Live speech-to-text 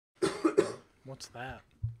What's that?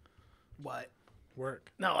 What?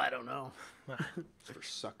 Work. No, I don't know. It's for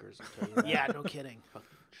suckers, I'll tell you that. Yeah, no kidding. Fucking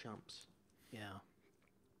chumps. Yeah.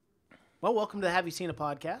 Well, welcome to the Have You Seen a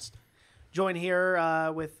Podcast. Joined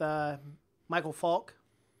here with Michael Falk,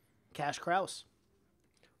 Cash Kraus.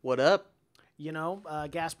 What up? You know,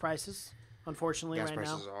 gas prices, unfortunately, Gas right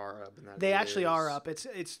prices now. are up. And that They actually is- are up. It's a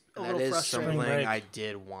and little that is frustrating. something Break. I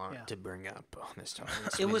did want to bring up on this topic.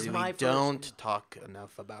 It was we my first- don't talk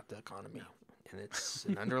enough about the economy. And it's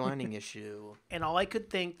an underlining issue. And all I could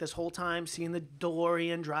think this whole time, seeing the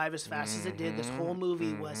DeLorean drive as fast as it did, this whole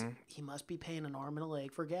movie was, he must be paying an arm and a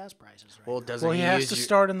leg for gas prices right Well, now. doesn't Well, he he has use to you-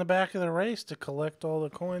 start in the back of the race to collect all the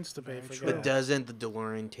coins to pay for true. gas. But doesn't the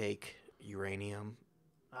DeLorean take uranium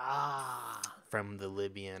Ah. from the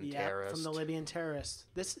Libyan Yeah, terrorists? from the Libyan terrorists.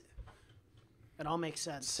 It all makes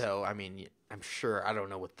sense. So, I mean, I'm sure, I don't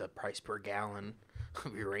know what the price per gallon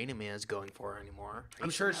of uranium is going for anymore. I'm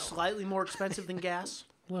sure it's slightly more expensive than gas.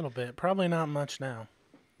 A little bit. Probably not much now.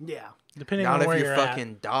 Yeah, Depending Not on if where you're you're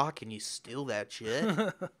fucking Doc and you steal that shit.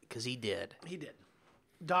 Because he did. he did.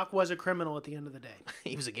 Doc was a criminal at the end of the day.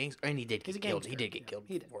 He was a gangster. And he did He's get a killed. gangster. He did get Yeah, killed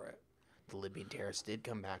he did. for it. The Libyan terrorists did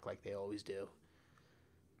come back like they always do.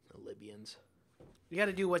 The Libyans. You got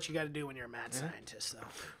to do what you got to do when you're a mad scientist, though. at.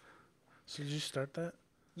 So did you start that?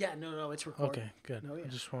 Yeah, no, it's recording. Okay, good. No, yeah. I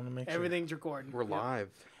just want to make Everything's recording. We're live.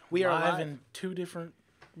 We sure. are live. in two different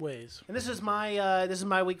ways. And this is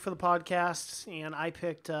my week for the podcast, and I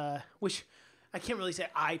picked which I can't really say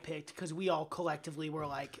I picked because we all collectively were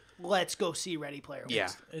like, let's go see Ready Player One. Yeah.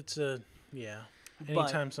 It's a, yeah.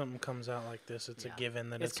 Anytime something comes out like this, it's Yeah. a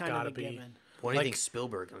given that It's it's kind got to of a be. given. When do you Like- think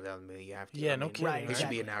Spielberg comes out of the movie? You have to. Yeah, no kidding, Right, It should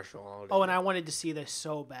be a exactly. national holiday. Oh, and I wanted to see this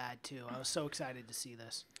so bad too. I was so excited to see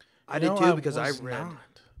this. I did too because I was read. not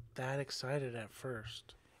that excited at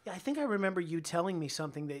first. Yeah, I think I remember you telling me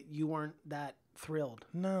something that you weren't that thrilled.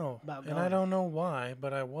 No, About and going. I don't know why,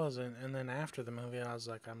 but I wasn't. And then after the movie, I was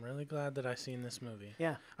like, I'm really glad that I seen this movie.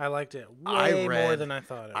 Yeah. I liked it I way more read- than I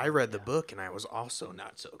thought. I read the book and I was also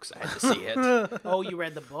not so excited to see it. Oh, you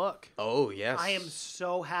read the book. Oh yes. I am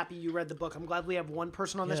so happy you read the book. I'm glad we have one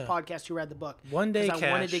person on this Yeah. podcast who read the book. One day, 'Cause I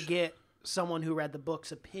wanted to Cash. get someone who read the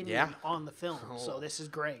book's opinion Yeah. on the film. Oh. So this is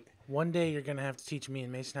great. One day you're gonna have to teach me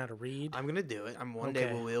and Mason how to read. I'm gonna do it. One day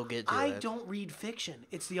Okay. we'll get to I it. don't read fiction.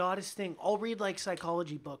 It's the oddest thing. I'll read like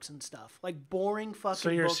psychology books and stuff, like boring fucking So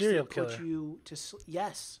you're a books serial that put killer. you to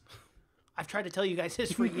yes. I've tried to tell you guys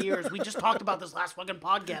this for years. We just talked about this last fucking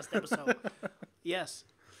podcast episode. Yes.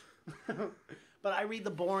 But I read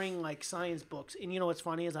the boring like science books, and you know what's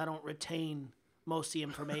funny is I don't retain most of the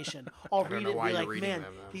information. I'll read know it and why be you're like, reading man,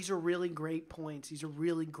 them, though." these are really great points. These are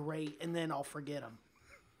really great, and then I'll forget them.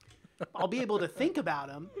 I'll be able to think about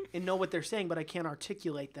them and know what they're saying, but I can't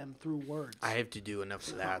articulate them through words. I have to do enough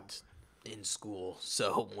of that in school,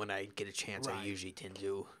 so when I get a chance, I Right. usually tend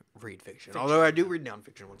to read fiction. Although I do read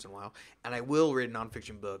nonfiction once in a while, and I will read a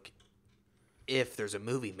nonfiction book if there's a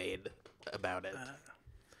movie made about it.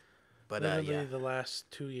 But Literally, yeah, the last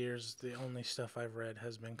 2 years, the only stuff I've read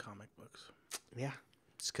has been comic books. yeah,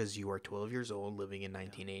 it's because you are 12 years old, living in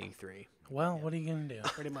 1983. Well, what are you gonna do?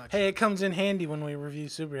 Pretty much. Hey, it comes in handy when we review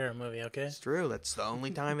superhero movie. Okay. It's true. That's the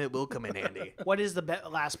only time it will come in handy. What is the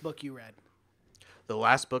last book you read? The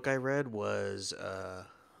last book I read was the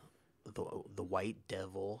White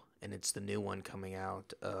Devil, and it's the new one coming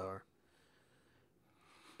out.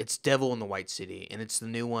 It's Devil in the White City, and it's the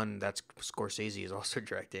new one that's Scorsese is also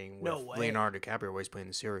directing with No way. Leonardo DiCaprio, where he's playing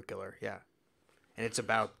the serial killer. Yeah, and it's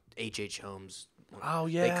about H.H. Holmes. Oh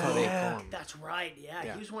They yeah. call yeah. him. That's right. Yeah,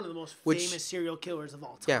 Yeah. he was one of the most Which- famous serial killers of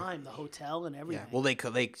all Yeah. time. The hotel and Yeah, everything. well,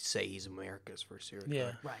 they say he's America's first serial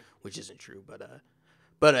killer, Yeah. right. which isn't true,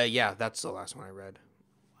 but yeah, that's the last one I read,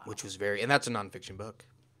 which was and that's a nonfiction book.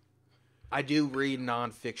 I do read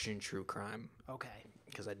nonfiction true crime Okay.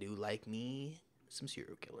 because I do like me some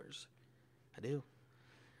serial killers. I do.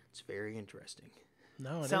 It's very interesting.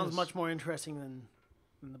 No, it Sounds is. much more interesting than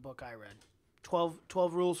the book I read. 12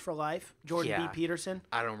 Rules for Life. Jordan Yeah. B. Peterson.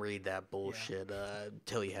 I don't read that bullshit.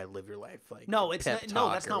 Tell you how to live your life. Like No, it's pep not, no.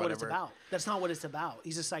 talk That's or not what it's whatever. about. That's not what it's about.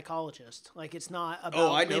 He's a psychologist. Like it's not about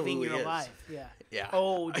Oh, I know living who he your is. life. Yeah. Yeah.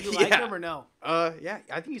 Oh, do you like Yeah. him or no? Yeah,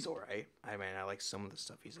 I think he's all right. I mean, I like some of the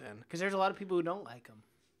stuff he's in. Because there's a lot of people who don't like him.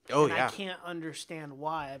 Oh And yeah. I can't understand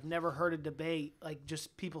why. I've never heard a debate like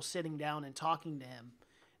just people sitting down and talking to him.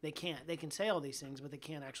 They can't. They can say all these things, but they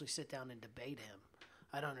can't actually sit down and debate him.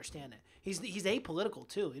 I don't understand it. He's apolitical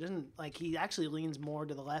too. He doesn't like. He actually leans more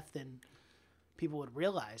to the left than people would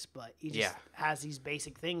realize. But he just has these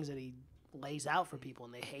basic things that he lays out for people,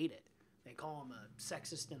 and they hate it. They call him a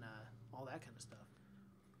sexist and all that kind of stuff.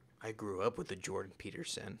 I grew up with the Jordan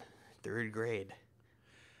Peterson, 3rd grade.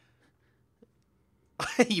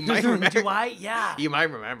 You might remember. Do I? Yeah. You might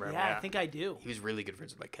remember him. Yeah, I think I do. He was really good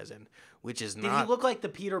friends with my cousin, which is Did not. he look like the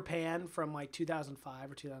Peter Pan from like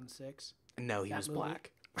 2005 or 2006? No, he that was movie?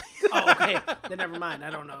 black. Oh, okay. Then never mind. I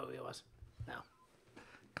don't know who he was. No.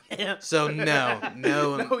 So no he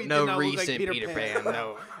did not look like recent Peter Peter Pan. Pan.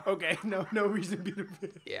 No. Okay. No reason Peter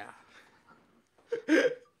Pan. Yeah.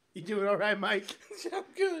 You doing all right, Mike? I'm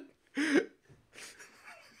good.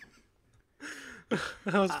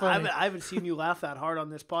 That was funny. I haven't seen you laugh that hard on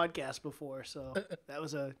this podcast before, so that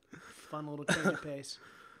was a fun little change of pace.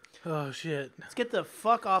 Oh shit. Let's get the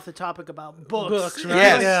fuck off the topic about books. Right?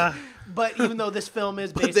 Yes. Yeah. But even though this film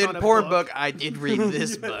is But based the on a important book, I did read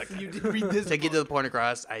this book. You did read this To get to book. the point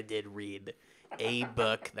across, I did read a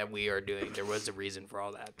book that we are doing. There was a reason for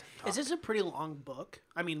all that. Is this a pretty long book?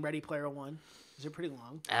 I mean, Ready Player One. Is it pretty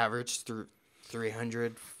long? Average through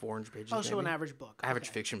 300, 400 pages. Oh, so an maybe? average book. Average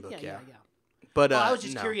Okay. fiction book, yeah. Yeah. But Well, I was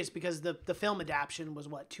just no. curious because the film adaptation was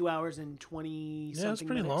what, 2 hours and 20 something it's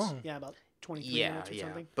pretty minutes? long. Yeah, about 23 Yeah, minutes or yeah.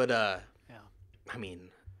 something. But Yeah. I mean,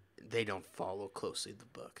 they don't follow closely the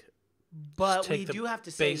book. But Take we the do have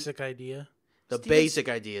to say basic idea. The Steven- basic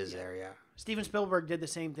idea is there, yeah. Steven Spielberg did the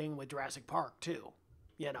same thing with Jurassic Park too.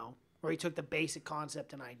 You know, where he took the basic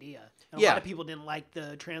concept and idea. And a lot Yeah. of people didn't like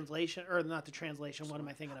the translation, or not the translation. What am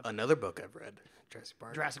I thinking of? Another book I've read, Jurassic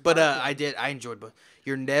Park. Jurassic But Park, yeah. I enjoyed both.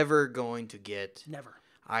 You're never going to get. Never.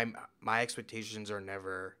 My expectations are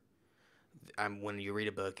never. When you read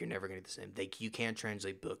a book, you're never gonna get the same. You can't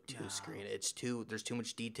translate book to screen. There's too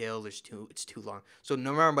much detail. It's too long. So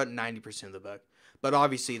no matter about 90% of the book. But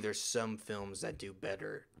obviously, there's some films that do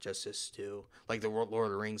better justice to, like the Lord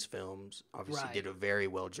of the Rings films. Obviously, Right. did a very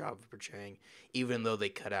well job of portraying, even though they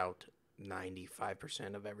cut out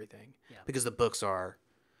 95% of everything, Yeah. because the books are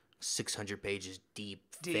 600 pages deep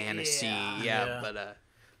fantasy. Yeah. Yeah.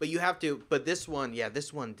 But you have to. But this one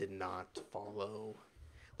did not follow,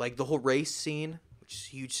 like the whole race scene, which is a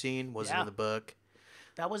huge scene, wasn't in the book.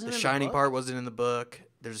 That wasn't The in Shining the book? part wasn't in the book.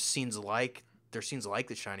 There's scenes like the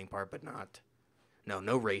Shining part, but not.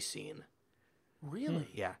 No race scene. Really?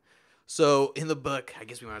 Yeah. So in the book, I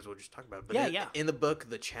guess we might as well just talk about it. But Yeah. in the book,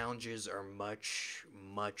 the challenges are much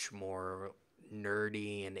more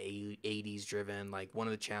nerdy and 80s driven. Like one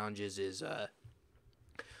of the challenges is the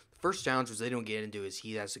first challenge, which they don't get into, is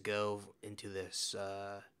he has to go into this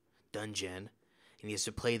dungeon and he has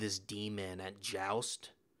to play this demon at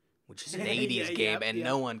Joust, which is an 80s game, and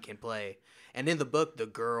no one can play. And in the book, the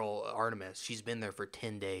girl Artemis, she's been there for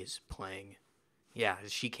 10 days playing. Yeah,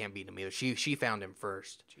 she can't beat him either. She found him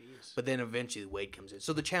first. Jeez. But then eventually Wade comes in.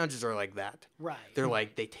 So the challenges are like that. Right. They're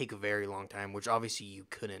like, they take a very long time, which obviously you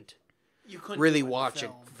couldn't You couldn't really do it in the watch it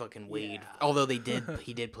film. fucking Wade. Yeah. Although he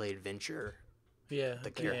did play Adventure, Yeah. the at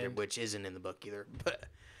the character, end. which isn't in the book either.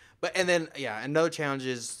 But and then another challenge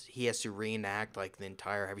is he has to reenact like the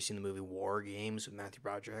entire. Have you seen the movie War Games with Matthew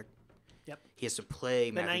Broderick? Yep. He has to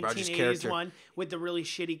play The Matthew Broderick's 1980s character. one with the really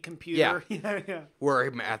shitty computer. Yeah.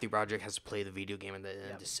 Where Matthew Broderick has to play the video game and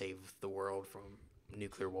to save the world from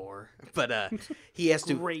nuclear war. But he has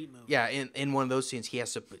to. Great movie. Yeah, in one of those scenes, he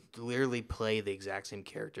has to literally play the exact same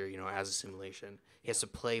character, as a simulation. He has to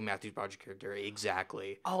play Matthew Broderick's character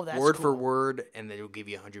exactly. Oh, that's word for cool. word, and then it'll give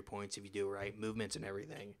you 100 points if you do it right. Movements and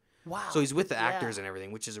everything. Wow. So he's with the Yeah. actors and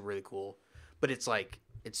everything, which is really cool. But it's like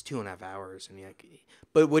it's 2.5 hours, and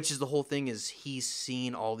but which is the whole thing is he's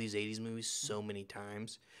seen all these 80s movies so many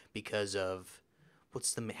times because of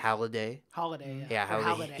what's the Halliday. Holiday. Yeah, Or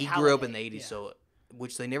Halliday. He grew up in the Halliday, 80s, yeah. so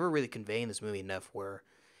which they never really convey in this movie enough. Where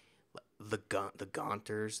the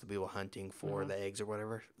Gaunters, the people hunting for the eggs or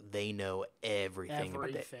whatever, they know everything about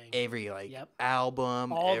Everything. every Yep.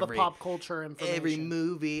 album, All every the pop culture information. every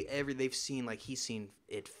movie, they've seen he's seen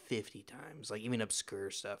it 50 times, like even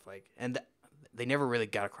obscure stuff, and they never really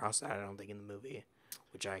got across that, I don't think, in the movie,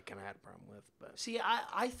 which I kind of had a problem with. But See,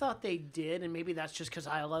 I thought they did, and maybe that's just because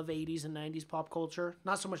I love 80s and 90s pop culture.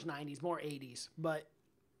 Not so much 90s, more 80s. But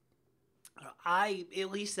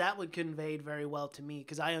at least that would conveyed very well to me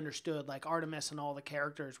because I understood, Artemis and all the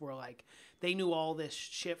characters were they knew all this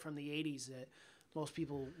shit from the 80s that most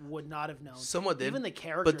people would not have known. somewhat did, Even the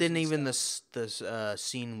characters. but then and even stuff. the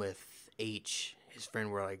scene with H, his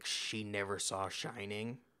friend, where she never saw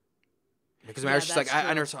Shining. Because Yeah, I was just that's I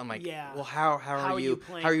true. never saw. I'm like, Yeah. well, how How are you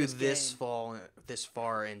playing how are you this game? this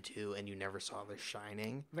far into and you never saw The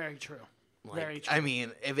Shining? Very true. Like, Very true. I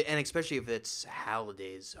mean, and especially if it's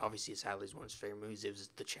Halliday's. Obviously, it's Halliday's one of his favorite movies. It was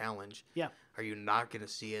The Challenge. Yeah. Are you not gonna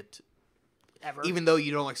see it? Ever. Even though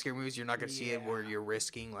you don't like scary movies, you're not gonna see it where Yeah. you're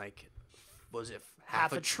risking was it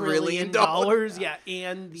half $500 a trillion billion? Yeah,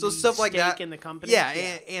 and the So stuff like stake that in the company. Yeah,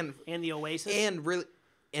 and the OASIS. and really,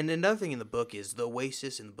 And another thing in the book is the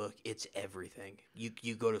Oasis in the book. It's everything.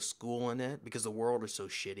 You go to school in it because the world is so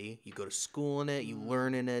shitty. You go to school in it. You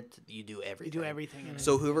learn in it. You do everything. You do everything in it.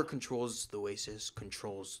 So whoever controls the Oasis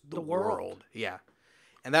controls the world. world. Yeah,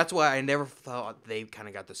 and that's why I never thought they kind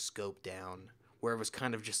of got the scope down, where it was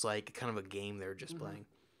kind of just like kind of a game they were just playing.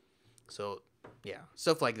 So yeah,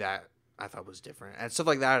 stuff like that I thought was different, and stuff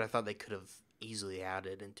like that I thought they could have easily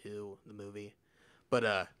added into the movie, but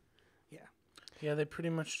yeah. Yeah, they pretty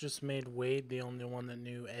much just made Wade the only one that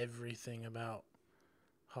knew everything about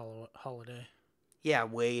Holiday. Yeah,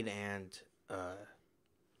 Wade and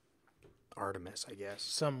Artemis, I guess.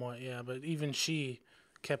 Somewhat, yeah. But even she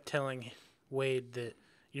kept telling Wade that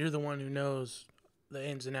you're the one who knows the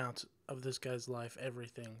ins and outs of this guy's life,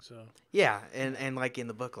 everything. So Yeah, and like in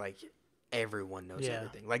the book, like everyone knows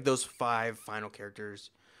everything. Like those 5 final characters,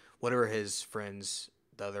 whatever his friends,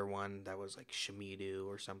 the other one that was like Shimidu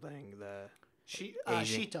or something,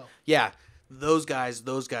 Asian. Shito. Yeah, those guys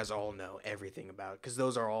all know everything about it because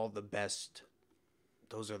those are all the best.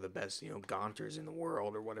 Those are the best, Gaunters in the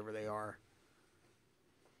world or whatever they are.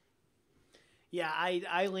 Yeah,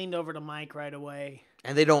 I leaned over to Mike right away.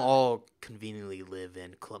 And they don't all conveniently live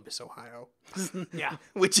in Columbus, Ohio. Yeah.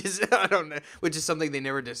 Which is, I don't know, which is something they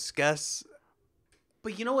never discuss.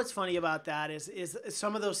 But you know what's funny about that is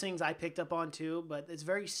some of those things I picked up on too, but it's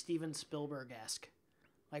very Steven Spielberg-esque.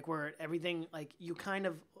 Like where everything, like you kind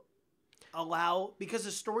of allow, because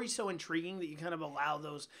the story's so intriguing that you kind of allow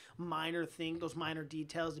those minor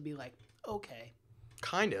details to be like, okay.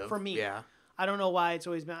 Kind of. For me. Yeah. I don't know why it's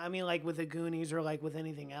always been, I mean, like with the Goonies or like with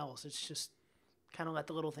anything else, it's just kind of let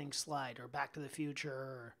the little things slide, or Back to the Future,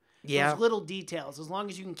 or those little details. As long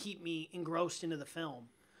as you can keep me engrossed into the film,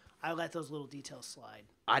 I let those little details slide.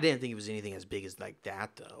 I didn't think it was anything as big as like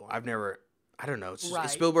that, though. I don't know. Right.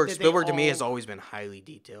 Spielberg to me all... has always been highly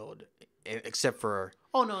detailed, except for...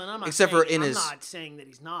 Oh, no, and I'm not except saying, for in I'm his, not saying that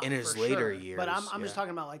he's not, in his for later sure. years. But I'm just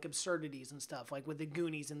talking about like absurdities and stuff, like with the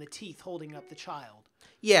Goonies and the teeth holding up the child.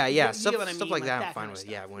 Yeah, You stuff get what I stuff mean? like Like that that I'm fine kind of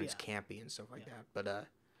with. Yeah, stuff. when it's campy and stuff like that. But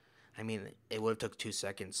I mean, it would have took 2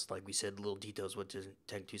 seconds. Like we said, little details would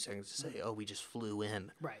take 2 seconds to say, "Oh, we just flew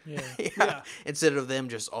in." Right. yeah, Yeah. Instead of them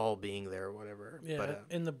just all being there or whatever. yeah. But,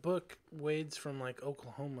 In the book, Wade's from like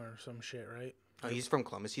Oklahoma or some shit, right? oh, he's from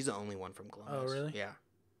Columbus. He's the only one from Columbus. Oh, really? Yeah.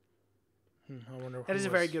 I wonder. That who is a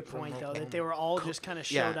very was good from point, though, Oklahoma. that they were all just kind of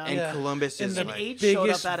showed Yeah, up. and Yeah. Columbus in is the like... eight showed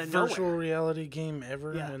biggest up out of virtual nowhere. reality game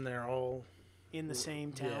ever, Yeah. and they're all in the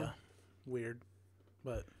same town. yeah, weird,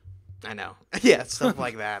 but I know. Yeah, stuff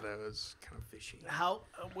like that. It was kind of fishy.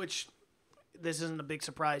 Which this isn't a big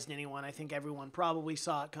surprise to anyone. I think everyone probably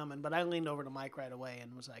saw it coming, but I leaned over to Mike right away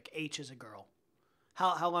and was like, H is a girl.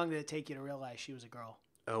 How long did it take you to realize she was a girl?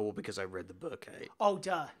 Oh, well, because I read the book. Oh,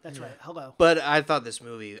 duh. That's right. Hello. But I thought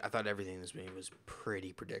everything in this movie was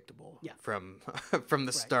pretty predictable. Yeah. From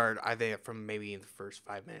the start, I think from maybe in the first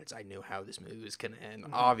 5 minutes, I knew how this movie was going to end,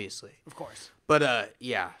 Mm-hmm. obviously. Of course. But,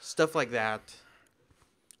 yeah, stuff like that,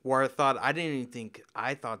 where I thought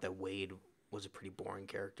that Wade was a pretty boring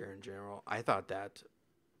character in general. I thought that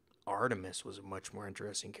Artemis was a much more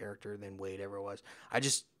interesting character than Wade ever was. I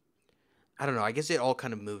don't know. I guess it all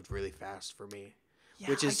kind of moved really fast for me. Yeah,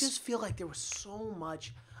 Which is, I just feel like there was so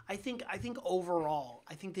much. I think overall,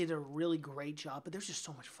 I think they did a really great job, but there's just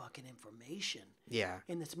so much fucking information yeah.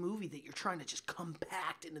 in this movie that you're trying to just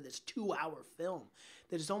compact into this 2-hour film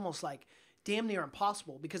that is almost like damn near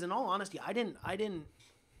impossible. Because in all honesty, I didn't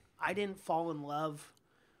fall in love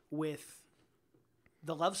with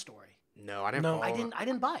the love story. No, I didn't. No. I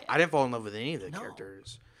didn't buy it. I didn't fall in love with any of the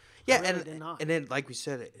characters. Yeah, really did not. and then like we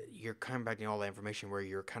said, you're coming back to all the information where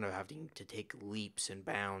you're kind of having to take leaps and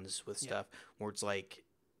bounds with stuff where it's like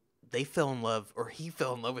they fell in love or he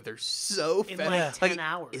fell in love with her so in fast. like 10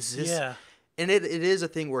 hours. Is this? yeah, And it is a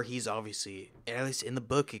thing where he's obviously, at least in the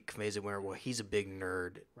book, it conveys it where he's a big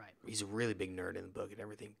nerd. Right. He's a really big nerd in the book and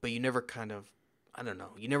everything. But you never kind of, I don't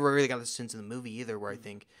know, you never really got the sense in the movie either where I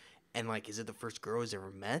think, and like, is it the first girl he's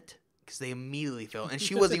ever met? Because they immediately fell, and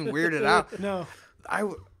she wasn't even weirded out. No. I,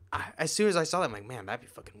 as soon as I saw that, I'm like, man, that'd be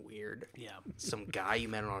fucking weird. Yeah. Some guy you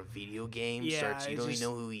met on a video game Yeah, starts, you it's don't even just-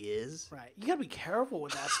 know who he is. Right. You gotta be careful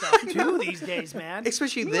with that stuff too these days, man.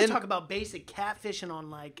 Especially you then- talk about basic catfishing on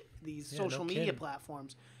like these Yeah, social no media kidding.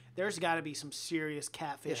 platforms. There's got to be some serious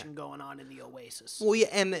catfishing going on in the Oasis. Well, yeah,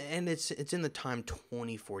 and it's in the time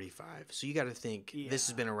 2045, so you got to think this has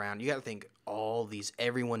Yeah. been around. You got to think all these.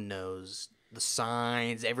 Everyone knows the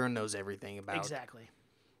signs. Everyone knows everything about. Exactly.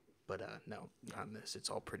 But no, not in this. It's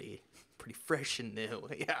all pretty fresh and new.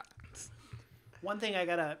 Yeah. One thing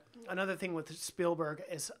another thing with Spielberg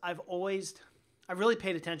is I've really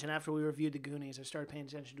paid attention after we reviewed the Goonies. I started paying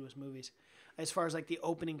attention to his movies. as far as like the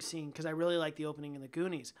opening scene, because I really like the opening in the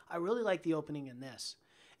Goonies. I really like the opening in this.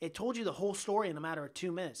 It told you the whole story in a matter of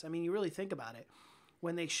 2 minutes. I mean, you really think about it.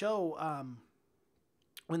 When they show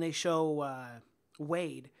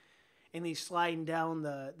Wade and he's sliding down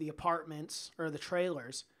the apartments or the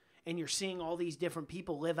trailers, and you're seeing all these different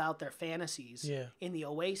people live out their fantasies in the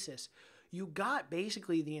Oasis, you got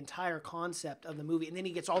basically the entire concept of the movie. And then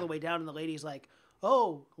he gets all the way down, and the lady's like,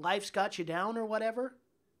 "Oh, life's got you down," or whatever.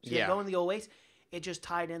 So they go in the Oasis. It just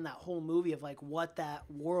tied in that whole movie of like what that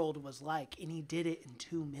world was like, and he did it in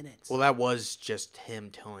 2 minutes. Well, that was just him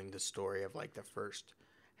telling the story of like the first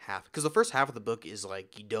half, because the first half of the book is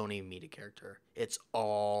like you don't even meet a character. It's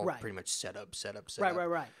all pretty much set up.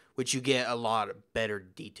 Right. Which you get a lot better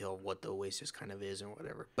detail of what the Oasis kind of is and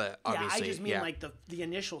whatever. But obviously, I just mean like the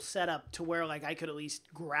initial setup to where like I could at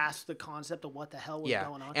least grasp the concept of what the hell was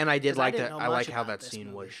going on. And I did like that. I I like how about that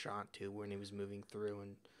scene was shot too, when he was moving through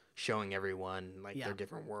and showing everyone like their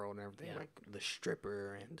different world and everything, like the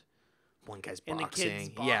stripper and one guy's boxing. And the kids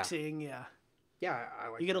boxing, Yeah, I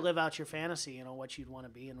like. You got to live out your fantasy, you know, what you'd want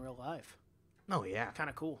to be in real life. Oh yeah, kind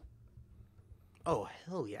of cool. Oh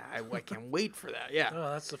hell yeah! I can't wait for that. Yeah.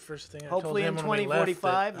 Oh, that's the first thing. Hopefully in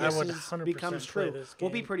 2045, this becomes true. We'll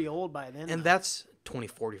be pretty old by then. And that's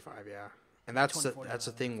 2045, yeah. And that's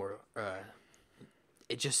the thing where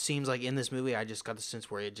it just seems like in this movie, I just got the sense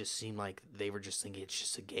where it just seemed like they were just thinking it's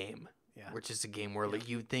just a game. Yeah. Which is a game where like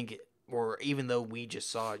you think, or even though we just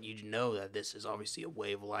saw it, you know that this is obviously a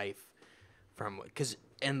way of life from, because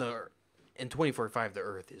in 2045 the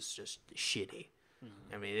Earth is just shitty.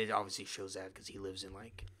 I mean, it obviously shows that because he lives in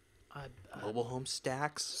like mobile home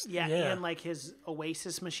stacks. Yeah, and like his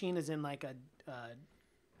Oasis machine is in like a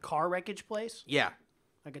car wreckage place. Yeah,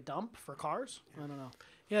 like a dump for cars. I don't know.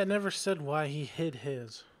 Yeah, it never said why he hid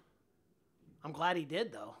his. I'm glad he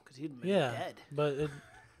did though, because he'd been dead. But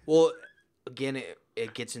well, again,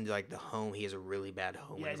 it gets into like the home. He has a really bad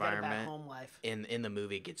home environment. He's got a bad home life. In the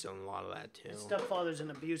movie, it gets on a lot of that too. His stepfather's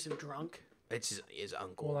an abusive drunk. It's his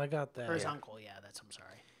uncle. Well, I got that. Or his uncle, I'm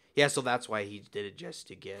sorry. Yeah, so that's why he did it, just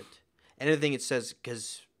to get. And the thing it says,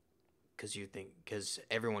 because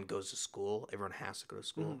everyone goes to school, everyone has to go to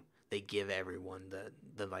school. Mm-hmm. They give everyone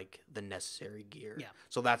the necessary gear. Yeah.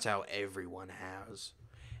 So that's how everyone has.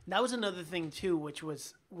 And that was another thing too, which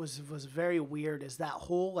was very weird, is that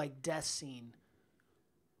whole like death scene.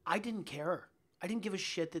 I didn't care. I didn't give a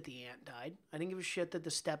shit that the aunt died. I didn't give a shit that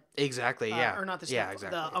the step. Exactly. Yeah. Or not the step. Yeah,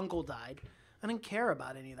 exactly. The uncle died. I didn't care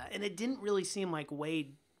about any of that, and it didn't really seem like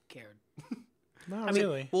Wade cared. Not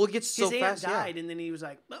really. Well, it gets so fast. His aunt died, and then he was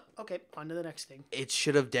like, oh, "Okay, on to the next thing." It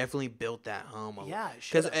should have definitely built that home. Yeah, it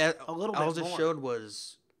should have. A little bit all more.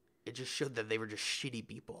 It just showed that they were just shitty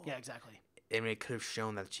people. Yeah, exactly. I mean, it could have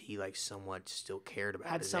shown that he like somewhat still cared about.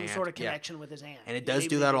 Had his some aunt. sort of connection with his aunt, and it does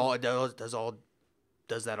do that all. It does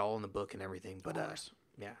that all in the book and everything. But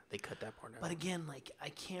yeah, they cut that part out. But again, like I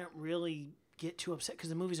can't really get too upset because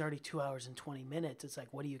the movie's already 2 hours and 20 minutes. It's like,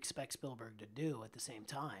 what do you expect Spielberg to do at the same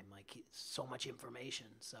time? Like, so much information.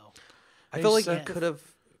 So I feel like you could have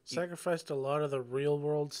sacrificed a lot of the real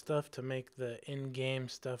world stuff to make the in-game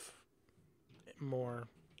stuff more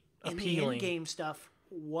appealing. And the in-game stuff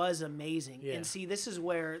was amazing. Yeah. And see, this is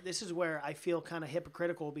where I feel kind of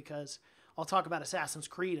hypocritical, because I'll talk about Assassin's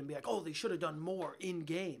Creed and be like, oh, they should have done more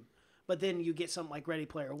in-game. But then you get something like Ready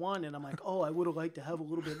Player One, and I'm like, oh, I would have liked to have a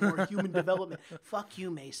little bit more human development. Fuck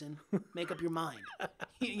you, Mason. Make up your mind.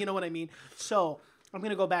 You know what I mean? So I'm going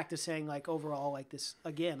to go back to saying, like, overall, like this,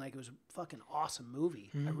 again, like it was a fucking awesome movie.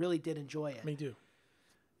 Mm-hmm. I really did enjoy it. Me too.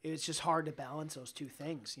 It's just hard to balance those two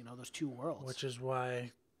things, those two worlds. Which is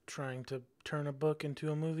why trying to turn a book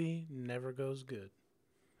into a movie never goes good.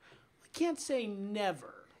 I can't say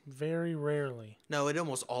never. Very rarely. No, it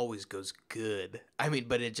almost always goes good. I mean,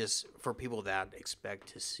 but it just, for people that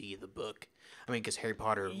expect to see the book. I mean, because Harry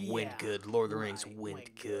Potter went good. Lord of the Rings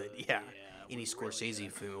went good. Yeah. Any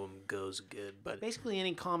Scorsese film goes good. But basically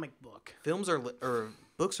any comic book.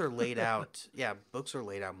 Books are laid out. Yeah, books are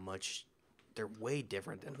laid out much. They're way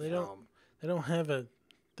different than film. They don't have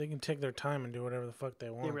they can take their time and do whatever the fuck they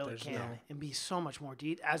want. They really can. And be so much more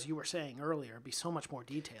as you were saying earlier, be so much more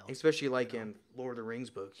detailed. Especially like in Lord of the Rings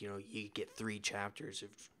books, you get 3 chapters of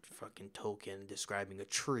fucking Tolkien describing a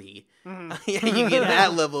tree. Mm-hmm. You get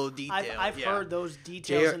that level of detail. I've heard those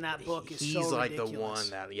details in that book is so ridiculous. He's like the one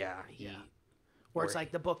that, where it's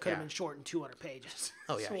like the book could have been shortened 200 pages.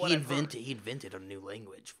 Oh yeah, he invented a new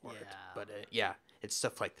language for it. But it's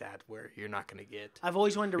stuff like that where you're not going to get. I've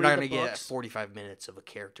always wanted to read the books. You're not going to get 45 minutes of a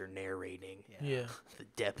character narrating the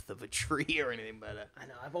depth of a tree or anything. But I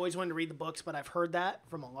know I've always wanted to read the books, but I've heard that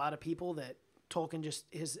from a lot of people that Tolkien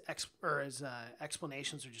his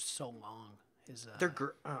explanations are just so long. is.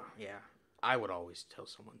 Yeah. I would always tell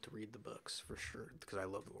someone to read the books for sure because I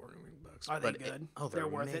love the Lord of the Rings books. Are they good? They're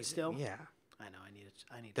worth amazing. it still. Yeah. I know.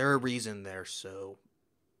 I need. They're a reason they're so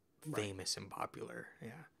famous and popular. Yeah.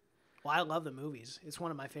 Well, I love the movies. It's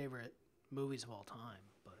one of my favorite movies of all time.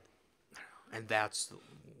 But and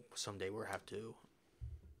someday we'll have to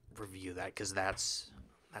review that because that's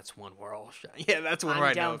one we're all yeah, that's one I'm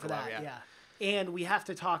right down now for that. Yeah. And we have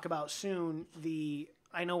to talk about soon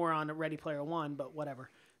I know we're on Ready Player One, but whatever.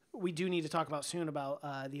 We do need to talk about soon about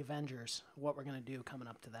the Avengers. What we're gonna do coming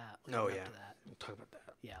up to that. Oh yeah. We'll talk about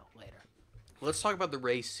that. Yeah, later. Let's talk about the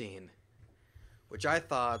race scene, which I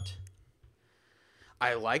thought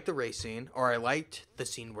I liked the race scene, or I liked the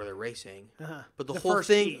scene where they're racing. But the whole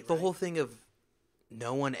thing, the whole thing of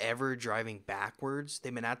no one ever driving backwards.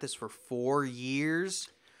 They've been at this for 4 years.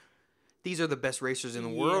 These are the best racers in the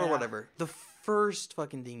world, or whatever. The first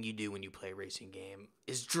fucking thing you do when you play a racing game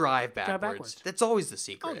is drive backwards. That's always the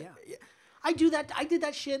secret. Oh yeah. I do that. I did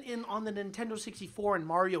that shit on the Nintendo 64 and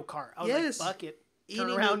Mario Kart. I was like, fuck it. Turn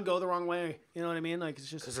around, go the wrong way. You know what I mean? Like it's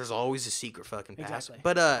just because there's always a secret fucking pass. Exactly.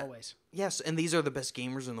 But always. Yes, and these are the best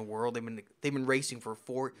gamers in the world. They've been racing for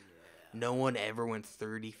 4. No one ever went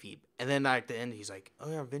 30 feet. And then at the end, he's like, "Oh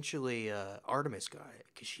yeah, eventually Artemis got it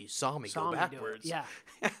because she saw me go backwards." Yeah.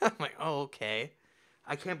 I'm like, "Oh okay."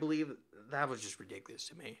 I can't believe that was just ridiculous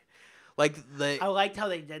to me. Like I liked how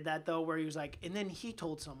they did that though, where he was like, and then he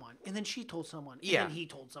told someone, and then she told someone, and then he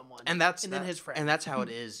told someone, and then his friend, and that's how it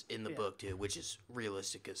is in the book too, which is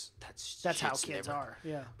realistic, because that's how kids are.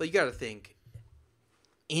 Yeah, but you got to think,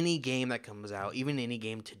 any game that comes out, even any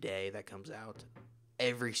game today that comes out,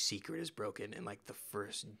 every secret is broken in like the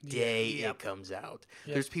first day it comes out.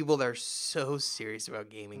 Yep. There's people that are so serious about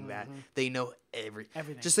gaming that they know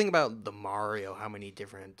everything. Just think about the Mario, how many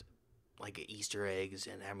different like Easter eggs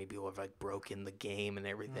and how many people have like broken the game and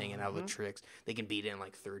everything and how the tricks they can beat it in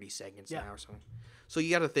like 30 seconds now or something. So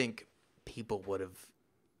you got to think people would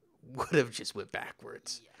have just went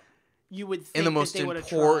backwards. Yeah. You would think in the most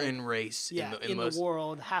important race in the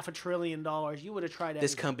world, $500 billion. You would have tried everything.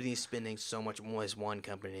 This company is spending so much more. Is one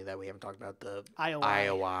company that we haven't talked about, the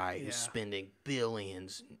IOI, who's spending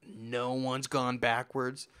billions. No one's gone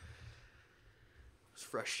backwards. It's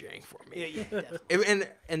frustrating for me. Yeah, definitely.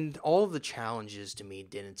 And all of the challenges to me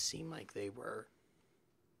didn't seem like they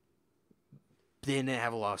didn't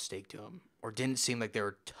have a lot of stake to them, or didn't seem like they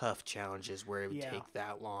were tough challenges where it would take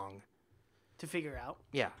that long to figure out.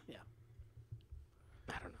 Yeah.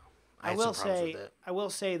 I don't know. I will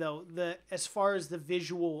say though, as far as the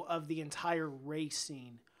visual of the entire race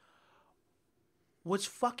scene was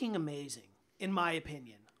fucking amazing, in my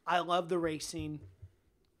opinion. I love the race scene.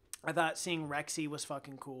 I thought seeing Rexy was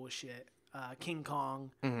fucking cool as shit. King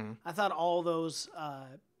Kong. Mm-hmm. I thought all those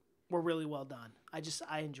were really well done.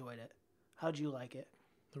 I enjoyed it. How'd you like it?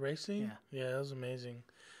 The race scene? Yeah, it was amazing.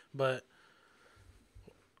 But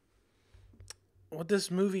what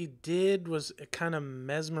this movie did was it kind of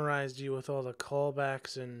mesmerized you with all the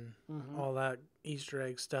callbacks and all that Easter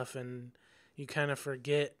egg stuff, and you kind of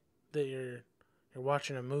forget that you're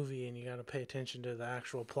watching a movie and you got to pay attention to the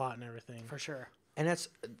actual plot and everything. For sure. And that's,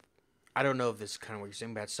 I don't know if this is kind of what you're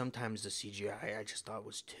saying, but sometimes the CGI I just thought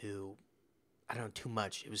was too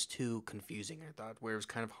much. It was too confusing, I thought, where it was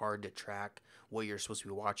kind of hard to track what you're supposed to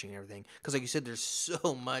be watching and everything. Because like you said, there's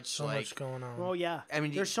so much going on. Well, yeah. I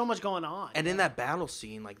mean, there's so much going on. And in that battle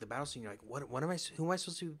scene, you're like, who am I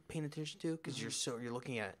supposed to be paying attention to? Because you're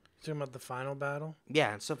looking at... You're talking about the final battle?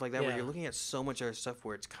 Yeah, and stuff like that, where you're looking at so much other stuff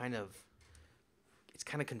where it's kind of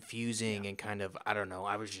confusing and kind of, I don't know,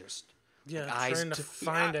 I was just... trying to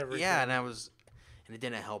find everything. Yeah, and it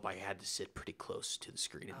didn't help. I had to sit pretty close to the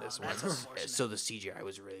screen in this one, so the CGI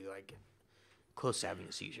was really like close to having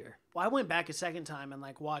a seizure. Well, I went back a second time and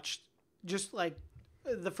like watched just like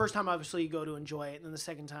the first time. Obviously, you go to enjoy it, and then the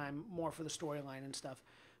second time more for the storyline and stuff.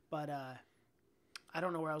 But I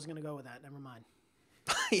don't know where I was gonna go with that. Never mind.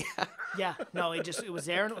 Yeah. No, it was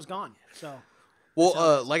there and it was gone. So.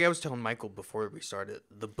 Well, like I was telling Michael before we started,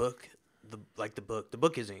 the book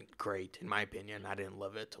isn't great in my opinion. I didn't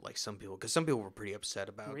love it like some people, because some people were pretty upset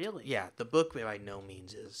about. Really? Yeah, the book by no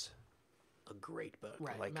means is a great book.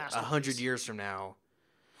 Right. Like 100 years from now,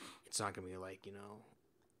 it's not gonna be like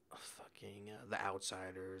fucking The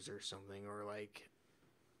Outsiders or something, or like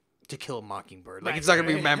To Kill a Mockingbird. Like it's not gonna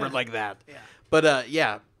be remembered like that. Yeah. But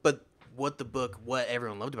what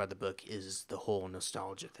everyone loved about the book is the whole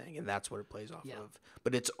nostalgia thing, and that's what it plays off of.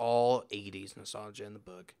 But it's all 80s nostalgia in the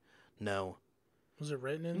book. No. Was it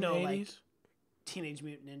written in the 80s? Like Teenage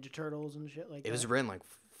Mutant Ninja Turtles and shit like that? It was written like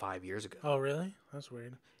 5 years ago. Oh, really? That's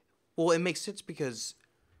weird. Well, it makes sense because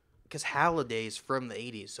because Halliday is from the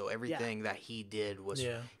 80s, so everything that he did was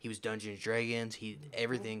he was Dungeons and Dragons. He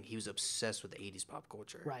was obsessed with the 80s pop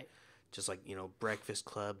culture. Right. Just like, Breakfast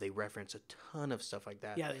Club, they reference a ton of stuff like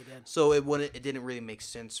that. Yeah, they did. So it didn't really make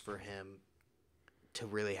sense for him to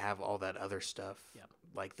really have all that other stuff. Yep.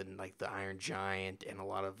 Like the Iron Giant and a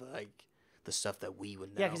lot of the stuff that we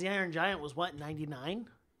would know. Yeah, because the Iron Giant was what, 99?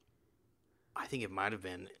 I think it might have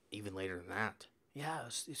been even later than that. Yeah,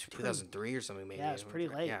 it's 2003 or something maybe. Yeah, it's pretty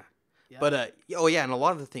late. Yeah. Yeah. But and a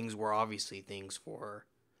lot of the things were obviously things for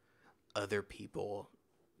other people,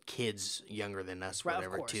 kids younger than us, Right,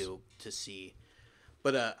 whatever, of course. to see.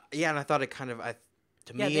 But and I thought it kind of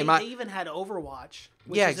they even had Overwatch,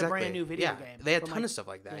 which is a brand new video game. They had a ton of stuff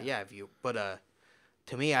like that. Yeah, but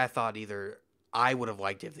to me, I thought either I would have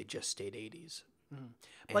liked it if they just stayed 80s. Mm-hmm.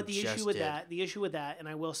 But the issue with that, and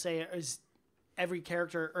I will say, is every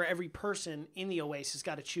character or every person in the OASIS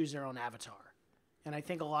got to choose their own avatar. And I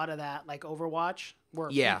think a lot of that, like Overwatch, were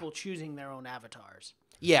people choosing their own avatars.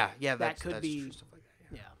 Yeah, that that's could be true stuff like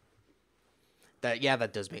that.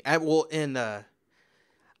 That does make. I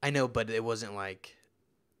know, but it wasn't like.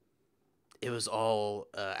 It was all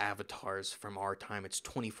avatars from our time. It's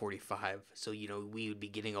 2045, so we would be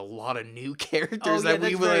getting a lot of new characters that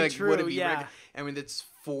we would wouldn't be. Yeah. I mean, it's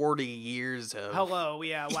 40 years of. Hello,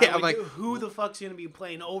 yeah. Who the fuck's gonna be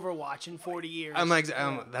playing Overwatch in 40 years? I'm like,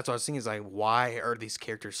 that's what I was thinking. Is like, why are these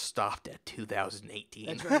characters stopped at 2018?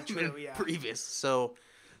 That's very true. Yeah. Previous,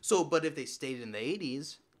 but if they stayed in the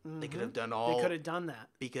 80s. They could have done all. They could have done that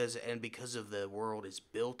because of the world is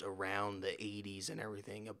built around the 80s and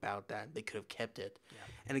everything about that. They could have kept it. Yeah.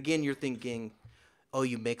 And again, you're thinking,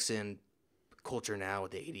 you mix in culture now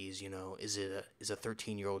with the 80s. Is a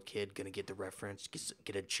 13-year-old kid gonna get the reference?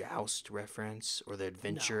 Get a Joust reference or the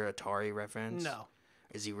Adventure Atari reference? No.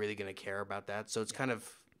 Is he really gonna care about that? So it's kind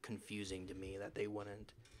of confusing to me that they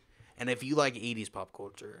wouldn't. And if you like 80s pop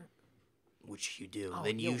culture, which you do,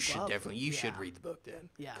 then you should definitely should read the book then.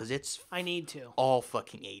 Yeah. Because it's I need to. all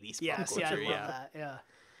fucking 80s pop Yes, culture. I love that. Yeah.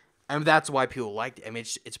 And that's why people liked it. I mean,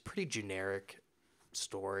 it's a pretty generic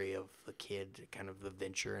story of a kid, kind of the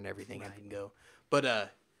venture and everything I can go.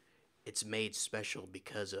 But it's made special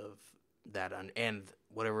because of that. And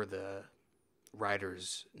whatever the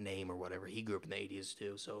writer's name or whatever, he grew up in the 80s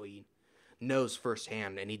too, so he knows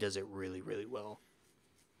firsthand, and he does it really, really well.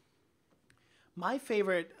 My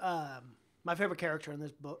favorite character in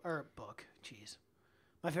this book,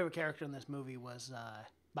 my favorite character in this movie was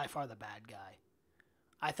by far the bad guy.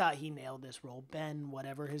 I thought he nailed this role. Ben,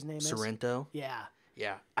 whatever his name is. Sorrento? Yeah.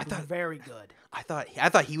 Yeah. I thought very good. I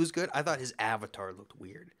thought he was good. I thought his avatar looked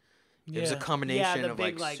weird. It was a combination of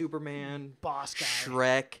big, Superman, boss guy,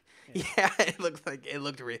 Shrek. Yeah, it looked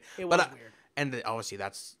real. It was weird. And obviously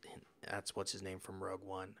that's what's his name from Rogue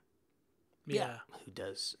One. Yeah. Who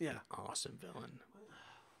does an awesome villain.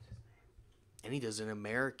 And he does an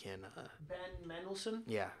American. Ben Mendelsohn?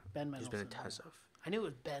 Yeah. Ben Mendelsohn. He's been a ton of stuff. I knew it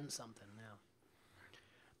was Ben something now.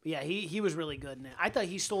 But yeah, he was really good in it. I thought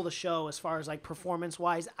he stole the show as far as like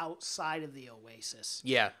performance-wise outside of the OASIS.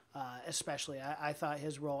 Yeah. Especially. I thought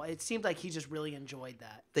his role, it seemed like he just really enjoyed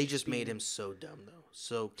that. They just made him so dumb though.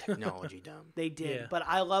 So technology dumb. They did. Yeah. But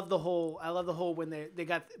I love the whole when they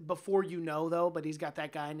got before though, but he's got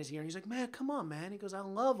that guy in his ear and he's like, "Man, come on, man." He goes, "I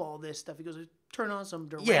love all this stuff." He goes, "Turn on some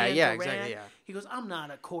Duran." Exactly, yeah. He goes, "I'm not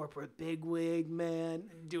a corporate bigwig, man,"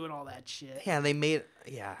 doing all that shit. Yeah, they made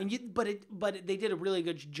And but they did a really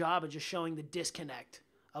good job of just showing the disconnect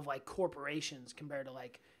of like corporations compared to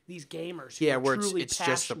like these gamers who are where truly it's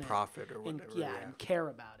just the profit or whatever. And care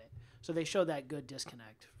about it. So they showed that good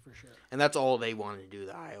disconnect for sure. And that's all they wanted to do.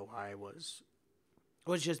 The IOI was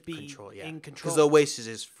just be in control. Because the Oasis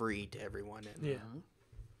is free to everyone. And,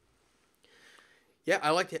 yeah, I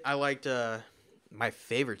liked it. I liked my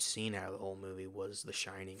favorite scene out of the whole movie was the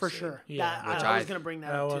Shining. For scene, sure. Yeah, I was gonna bring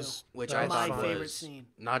that up too. Which I thought my was favorite scene.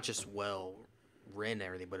 Not just well written and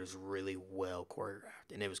everything, but it was really well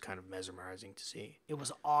choreographed, and it was kind of mesmerizing to see. It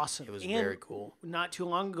was awesome. It was very cool. Not too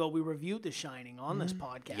long ago, we reviewed The Shining on this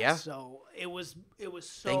podcast. Yeah. So it was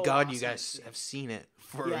so. Thank God awesome you guys have seen it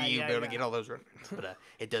for you be able to get all those references. But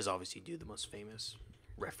it does obviously do the most famous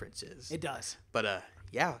references. It does. But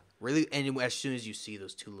yeah, really. And as soon as you see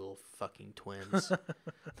those two little fucking twins,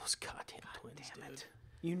 those goddamn twins, dude.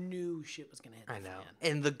 You knew shit was gonna hit the I know.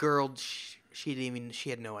 fan. And the girl, she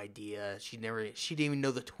had no idea. She didn't even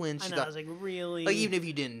know the twins. I was like, really? Like, even if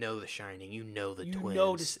you didn't know The Shining, you know the twins. You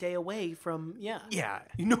know to stay away from, Yeah.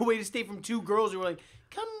 You know a way to stay from two girls who were like,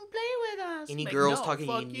 come play with us. Any like, girls no, talking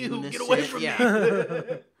fuck in you, unison. get away from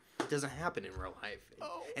me. doesn't happen in real life.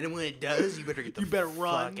 And then when it does, you better get the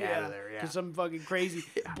run fuck out of there. Yeah. Because some fucking crazy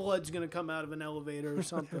blood's gonna come out of an elevator or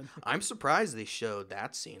something. I'm surprised they showed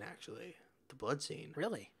that scene actually, the blood scene.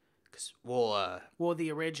 Really? Cause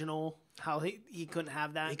the original, how he couldn't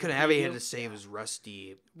have that. He couldn't have it. He had to save his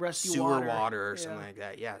rusty sewer water or something like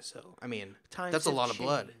that. Yeah. So I mean, that's a lot of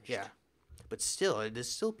blood. Yeah. But still, it is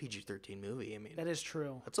still a PG-13 movie. I mean, that is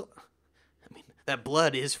true. I mean, that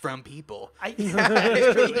blood is from people. It's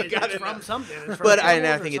from something. It's from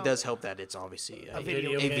I think it does help that it's obviously a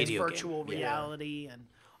video game, virtual reality, and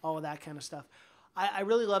all of that kind of stuff. I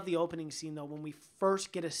really love the opening scene, though, when we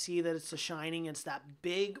first get to see that it's The Shining. It's that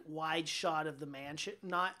big, wide shot of the mansion,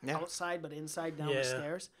 not outside, but inside down the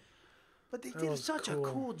stairs. But they did such a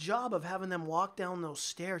cool job of having them walk down those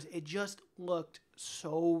stairs. It just looked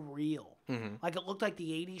so real. Mm-hmm. Like it looked like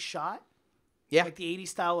the 80s shot. Yeah. Like the 80s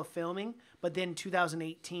style of filming. But then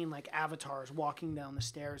 2018, like avatars walking down the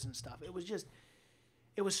stairs and stuff. It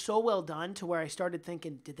was so well done to where I started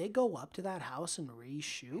thinking, did they go up to that house and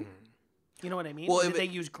reshoot? Mm. You know what I mean? Well, did they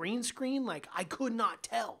use green screen? Like, I could not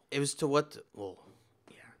tell. It was to what?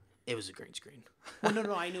 It was a green screen. Well,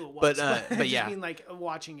 no, I knew it was. But yeah. I mean, like,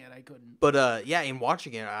 watching it, I couldn't. But, in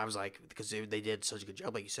watching it, I was like, because they did such a good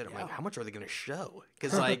job, like you said, I'm like, how much are they going to show?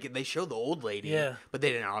 Because, like, they showed the old lady, but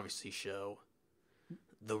they didn't obviously show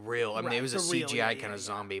the real. I mean, it was a CGI kind of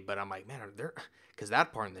zombie, but I'm like, man, because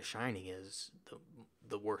that part in The Shining is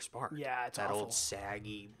the worst part. Yeah, it's that awful. Old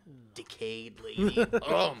saggy, decayed lady.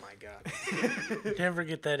 Oh my god! Never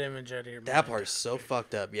get that image out of your mind. That part is so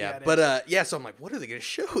fucked up. Yeah, so I'm like, what are they gonna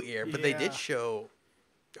show here? But they did show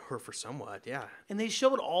her for somewhat. Yeah, and they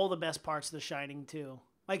showed all the best parts of The Shining too.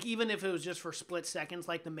 Like even if it was just for split seconds,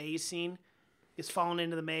 like the maze scene. Is falling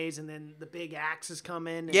into the maze, and then the big axe is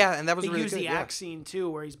coming. And that was really good. They used the axe scene too,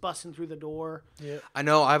 where he's busting through the door. Yeah, I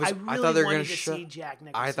know. I thought they were going to see Jack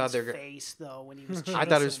Nicholson's face though when he was. I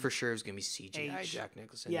thought it was for sure it was going to be CGI Jack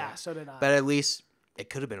Nicholson. Yeah, so did I. But at least it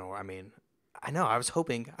could have been. I mean, I know. I was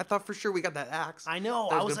hoping. I thought for sure we got that axe. I know.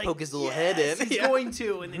 I was going to poke his little head in. He's going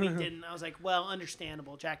to, and then he didn't. I was like, well,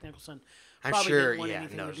 understandable. Jack Nicholson. I'm probably sure. Didn't want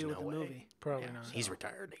anything to do with the movie. Probably not. He's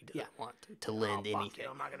retired. He doesn't want to lend anything.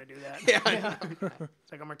 I'm not going to do that.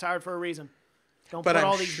 It's like I'm retired for a reason. Don't put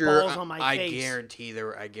all these balls on my face.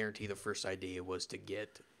 I guarantee the first idea was to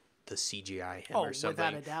get the CGI him or something.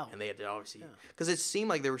 Without a doubt. And they had to obviously because it seemed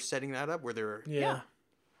like they were setting that up where they were. Yeah.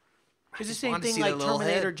 It's the same thing like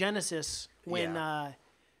Terminator Genesis when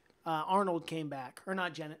Arnold came back, or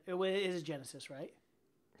not Genesis. It is Genesis, right?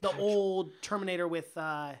 The old Terminator with.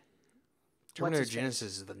 Terminator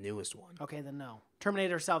Genesis is the newest one. Okay, then no.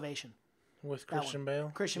 Terminator Salvation. With Christian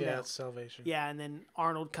Bale? Christian Bale. Yeah, it's Salvation. Yeah, and then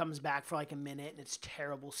Arnold comes back for like a minute, and it's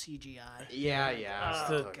terrible CGI. Yeah.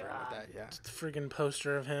 Oh, God. It's the freaking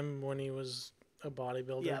poster of him when he was a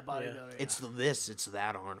bodybuilder. Yeah, bodybuilder. Yeah. It's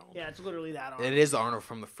that Arnold. Yeah, it's literally that Arnold. It is the Arnold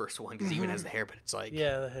from the first one, because he even has the hair, but it's like...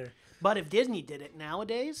 Yeah, the hair. But if Disney did it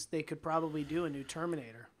nowadays, they could probably do a new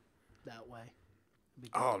Terminator that way.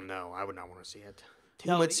 Oh, no, I would not want to see it.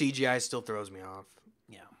 Too much CGI still throws me off.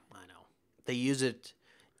 Yeah, I know. They use it,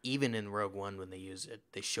 even in Rogue One when they use it,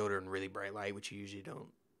 they showed her in really bright light, which you usually don't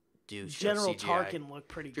do. General Tarkin looked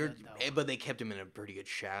pretty good, though. But they kept him in a pretty good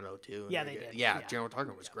shadow, too. Yeah, they did. Yeah, General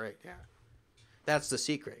Tarkin was great, yeah. That's the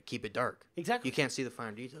secret. Keep it dark. Exactly. You can't see the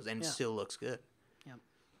finer details, and it still looks good. Yep.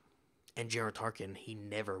 And General Tarkin, he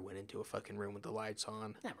never went into a fucking room with the lights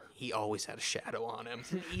on. Never. He always had a shadow on him.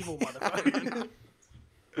 He's an evil motherfucker.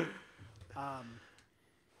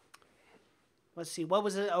 Let's see. What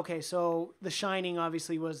was it? Okay, so The Shining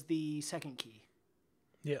obviously was the second key.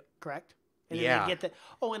 Yep. Correct? And then they get the...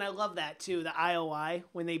 Oh, and I love that, too. The IOI.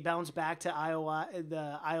 When they bounce back to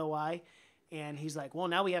the IOI, and he's like, well,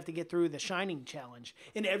 now we have to get through the Shining challenge.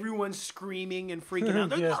 And everyone's screaming and freaking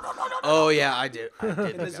out. Yeah. No. Oh, yeah, I did.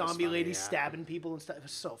 And the zombie lady stabbing people and stuff. It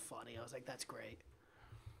was so funny. I was like, that's great.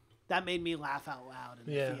 That made me laugh out loud in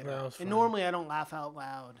the theater. That was funny. And normally I don't laugh out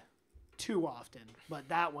loud too often, but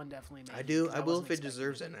that one definitely made me. I will if it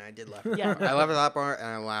deserves it, and I did laugh. Yeah. I laughed at that part, and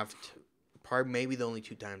I laughed. Maybe the only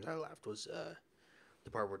two times I laughed was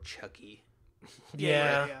the part where Chucky.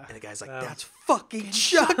 Yeah. And the guy's like, that's fucking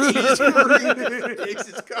Chucky. He's screaming, takes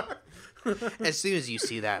his car. As soon as you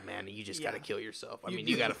see that, man, you just got to kill yourself. I mean,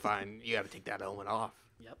 you got to take that element off.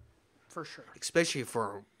 Yep. For sure. Especially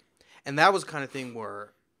and that was kind of thing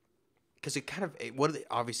where, because it kind of,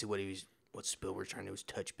 obviously what Spielberg trying to do was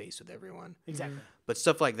touch base with everyone. Exactly. But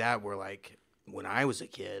stuff like that where, like, when I was a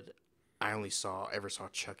kid, I only ever saw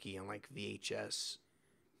Chucky on, like, VHS,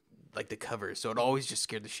 like, the covers. So it always just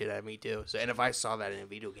scared the shit out of me, too. So, and if I saw that in a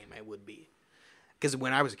video game, I would be. Because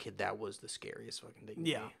when I was a kid, that was the scariest fucking thing.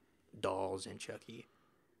 Yeah. Dolls and Chucky.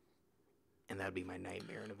 and that'd be my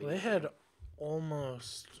nightmare in a video. They had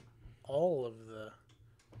almost all of the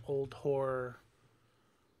old horror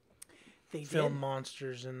film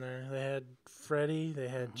monsters in there. They had Freddy, they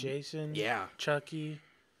had Jason, Chucky.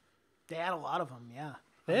 They had a lot of them, yeah.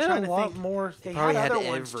 They had a lot more. They probably had other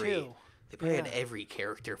ones too. They probably had every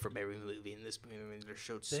character from every movie in this movie. I mean, they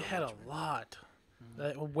showed so much. They had a lot.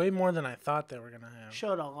 Way more than I thought they were going to have.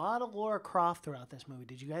 Showed a lot of Laura Croft throughout this movie.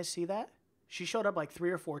 Did you guys see that? She showed up like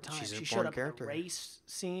 3 or 4 times. She's an she showed up character. in the race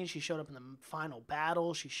scene. She showed up in the final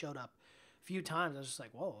battle. She showed up a few times. I was just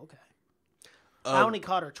like, whoa, okay. I only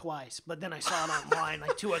caught her twice, but then I saw it online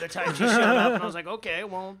like 2 other times she showed up, and I was like, okay,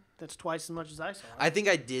 well, that's twice as much as I saw her. I think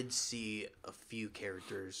I did see a few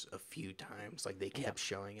characters a few times. Like, they kept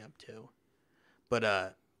showing up, too. But, yeah,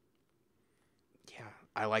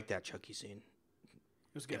 I like that Chucky scene.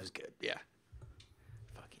 It was good. It was good, yeah.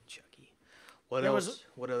 Fucking Chucky. What else?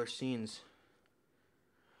 What other scenes?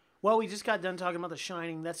 Well, we just got done talking about The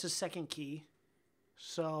Shining. That's the second key.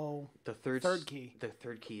 So the third key. The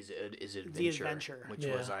third key is adventure. The adventure, which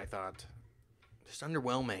was, I thought, just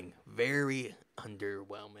underwhelming. Very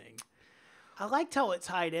underwhelming. I liked how it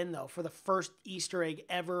tied in, though, for the first Easter egg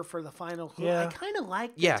ever for the final clue. Yeah. I kind of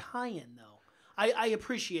liked the tie-in, though. I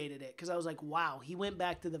appreciated it because I was like, wow, he went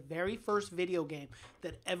back to the very first video game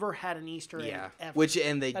that ever had an Easter egg ever. Which,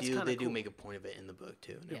 and they do make a point of it in the book,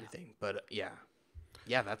 too, and everything. But, yeah,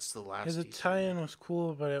 that's the last The tie-in was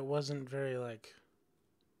cool, but it wasn't very, like,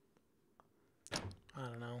 I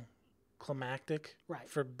don't know, climactic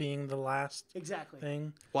for being the last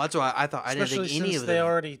thing. Well, that's why I thought I didn't think any of them. They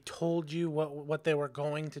already told you what they were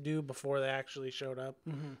going to do before they actually showed up.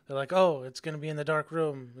 They're like, oh, it's going to be in the dark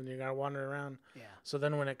room, and you got to wander around. Yeah. So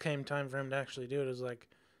then when it came time for him to actually do it, it was like,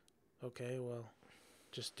 okay, well,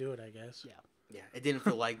 just do it, I guess. Yeah. Yeah, it didn't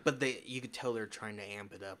feel like, but you could tell they're trying to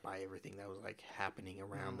amp it up by everything that was like happening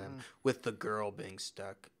around them, with the girl being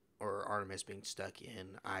stuck, or Artemis being stuck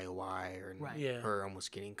in IOI, or her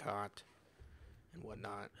almost getting caught and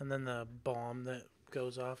whatnot. And then the bomb that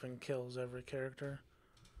goes off and kills every character.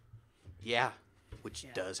 Yeah, which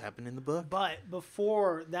does happen in the book. But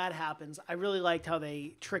before that happens, I really liked how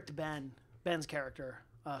they tricked Ben's character,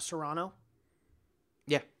 Serrano.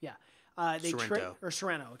 Yeah. Yeah.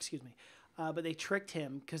 Serrano, excuse me. But they tricked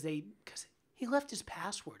him because he left his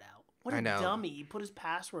password out. What a dummy. He put his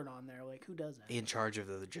password on there. Like, who does that? In charge of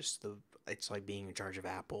it's like being in charge of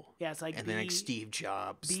Apple. Yeah, it's like then like Steve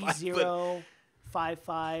Jobs.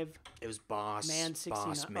 B055. It was Boss Man 69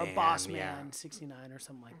 Boss Man, or Boss Man 69 or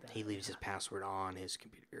something like that. He leaves his password on his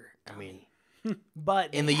computer. I mean,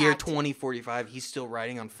 but in the year 2045, he's still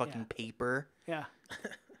writing on fucking paper. Yeah.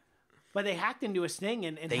 But they hacked into his thing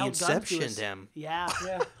and they held guns to inceptioned him. Yeah.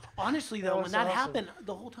 Honestly, though, when that happened,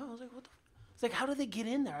 the whole time I was like, what the It's like, how did they get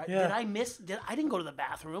in there? Yeah. Did I miss? I didn't go to the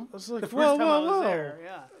bathroom. I was like, the first time I was there.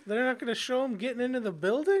 Yeah. They're not going to show them getting into the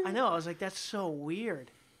building? I know. I was like, that's so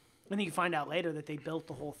weird. And then you find out later that they built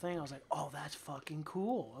the whole thing. I was like, oh, that's fucking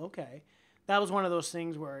cool. Okay. That was one of those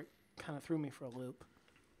things where it kind of threw me for a loop.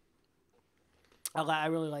 I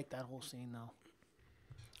really liked that whole scene, though.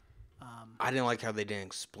 I didn't like how they didn't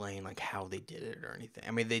explain like how they did it or anything.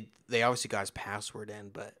 I mean, they obviously got his password in,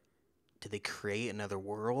 but did they create another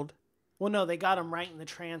world? Well, no, they got him right in the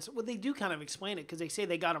trans. Well, they do kind of explain it because they say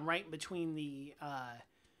they got him right between the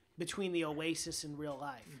OASIS and real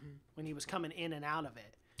life when he was coming in and out of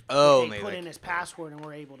it. Oh, they put in his password and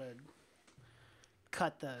were able to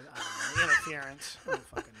cut the interference. I don't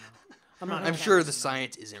fucking know. I'm sure the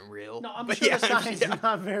science isn't real. No, I'm sure the science is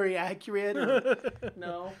not very accurate.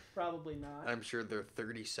 No, probably not. I'm sure their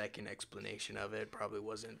 30-second explanation of it probably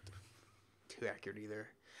wasn't too accurate either.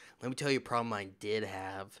 Let me tell you a problem I did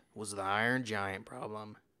have was the Iron Giant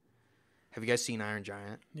problem. Have you guys seen Iron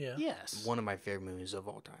Giant? Yeah. Yes. One of my favorite movies of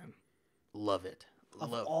all time. Love it.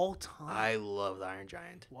 All time? I love the Iron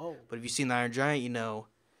Giant. Whoa. But if you've seen the Iron Giant, you know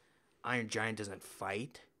Iron Giant doesn't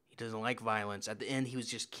fight. He doesn't like violence. At the end, he was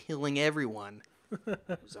just killing everyone.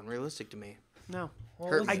 It was unrealistic to me. No.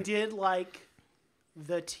 I did like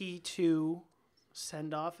the T2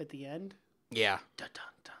 send-off at the end. Yeah. Dun, dun,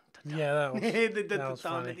 dun, dun, dun. Yeah, that was, the that was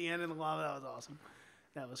thumb funny. at the end of the lava. That was awesome.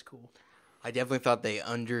 That was cool. I definitely thought they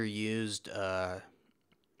underused,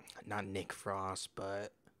 not Nick Frost,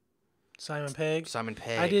 but Simon Pegg.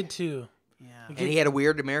 I did too. Yeah. And he had a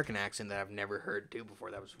weird American accent that I've never heard too before.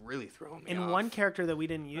 That was really throwing me off. One character that we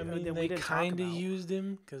didn't use, they kind of used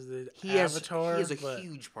him because he Avatar. Has a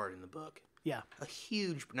huge part in the book. Yeah. A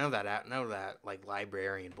huge, none of that like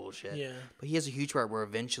librarian bullshit. Yeah. But he has a huge part where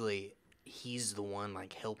eventually he's the one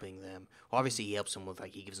like helping them. Well, obviously, he helps them with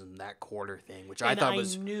like he gives them that quarter thing, which I thought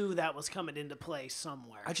was. I knew that was coming into play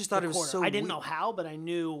somewhere. I just thought it was so. I didn't know how, but I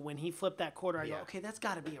knew when he flipped that quarter. I go, okay, there's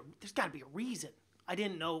got to be a reason. I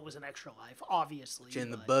didn't know it was an extra life, obviously.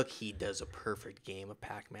 In the book, he does a perfect game of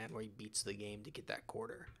Pac-Man where he beats the game to get that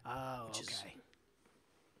quarter. Oh, okay.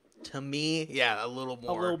 To me, yeah, a little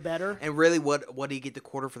more. A little better. And really, what did he get the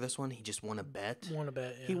quarter for this one? He just won a bet? Won a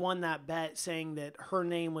bet, yeah. He won that bet saying that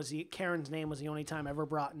Karen's name was the only time ever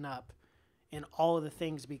brought up in all of the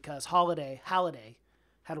things because Halliday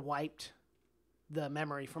had wiped the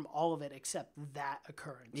memory from all of it except that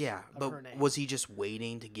occurrence. Yeah, but was he just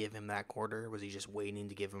waiting to give him that quarter? Was he just waiting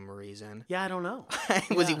to give him a reason? Yeah, I don't know.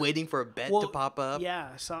 Was he waiting for a bet to pop up?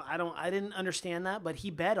 Yeah, so I didn't understand that, but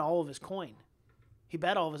he bet all of his coin.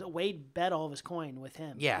 Wade bet all of his coin with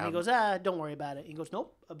him. Yeah. And he goes, don't worry about it. He goes,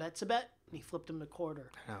 nope, a bet's a bet. And he flipped him the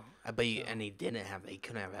quarter. No, but he couldn't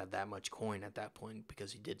have had that much coin at that point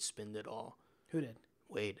because he did spend it all. Who did?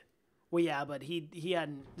 Wade. Well, yeah, but he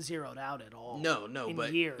hadn't zeroed out at all. No,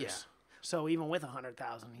 in years. Yeah. So even with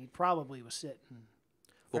 100,000, he probably was sitting.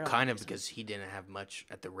 Well, kind of because he didn't have much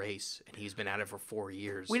at the race, and he's been at it for 4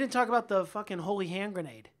 years. We didn't talk about the fucking holy hand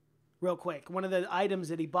grenade. Real quick, one of the items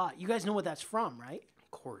that he bought. You guys know what that's from, right? Of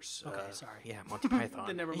course. Okay, sorry. Yeah, Monty Python.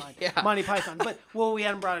 Then never mind. Yeah. Monty Python. But, we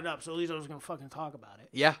hadn't brought it up, so at least I was going to fucking talk about it.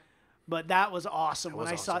 Yeah. But that was awesome when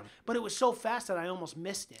I saw it. But it was so fast that I almost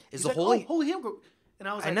missed it. Is the holy hand grenade? And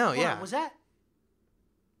I was like, was that?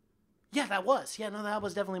 Yeah, that was. Yeah, no, that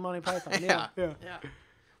was definitely Monty Python. Yeah.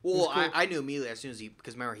 Well, cool. I knew immediately as soon as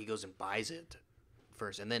because remember, he goes and buys it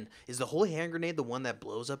first. And then, is the holy hand grenade the one that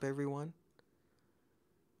blows up everyone?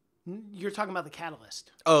 You're talking about the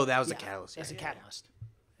catalyst. Oh, that was the catalyst. That's a catalyst.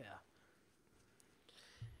 Yeah.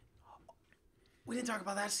 We didn't talk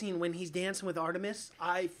about that scene when he's dancing with Artemis.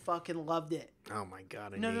 I fucking loved it. Oh my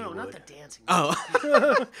god! No, not the dancing. Oh.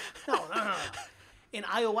 No. And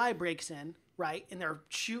IOI breaks in, right? And they're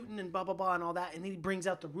shooting and blah blah blah and all that, and then he brings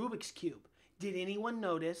out the Rubik's Cube. Did anyone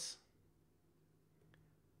notice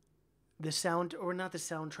the sound, or not the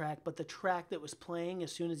soundtrack, but the track that was playing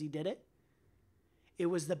as soon as he did it? It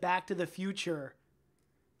was the Back to the Future.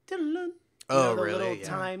 Oh, the really?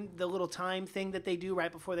 The little time thing that they do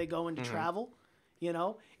right before they go into travel,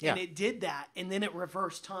 And it did that, and then it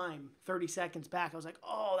reversed time 30 seconds back. I was like,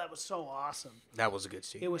 oh, that was so awesome. That was a good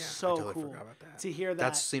scene. It was so I totally cool forgot about that. to hear that.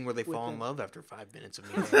 That's the scene where they fall in love after 5 minutes of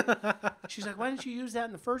meeting. She's like, why didn't you use that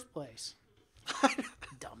in the first place?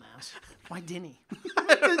 Dumbass. Why didn't he?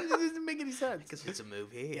 It doesn't make any sense. Because it's a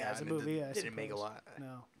movie. Yeah, it's a movie. It didn't make a lot.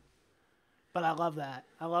 No. But I love that.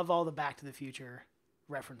 I love all the Back to the Future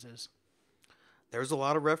references. There's a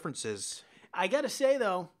lot of references. I got to say,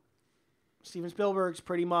 though, Steven Spielberg's a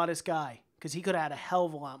pretty modest guy because he could have had a hell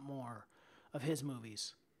of a lot more of his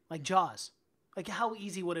movies. Like Jaws. Like, how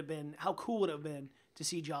easy would it have been, how cool would it have been to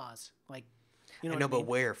see Jaws? Like, you know, but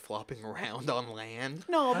where? Flopping around on land?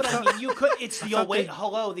 No, but I mean, you could. It's the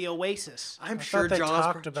Oasis. I'm sure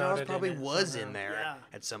Jaws probably was somehow. In there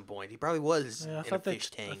at some point. He probably was in a fish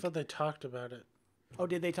tank. I thought they talked about it. Oh,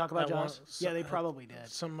 did they talk about Jaws? Yeah, they probably did.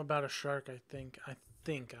 Something about a shark, I think.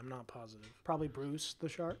 I'm not positive. Probably Bruce the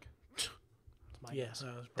shark. Yes,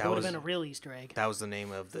 that would have been a real Easter egg. That was the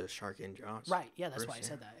name of the shark in Jaws. Right. Yeah, that's why I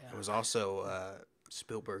said that. Yeah. It was also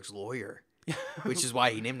Spielberg's lawyer, which is why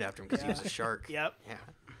he named it after him because he was a shark. Yep. Yeah.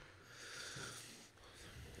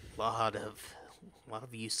 A lot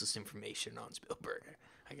of useless information on Spielberg.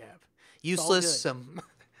 I have useless. I think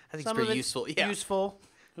it's pretty useful. Yeah. Useful.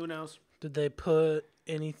 Who knows? Did they put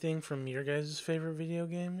anything from your guys' favorite video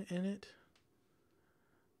game in it?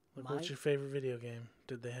 Like, what's your favorite video game?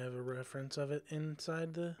 Did they have a reference of it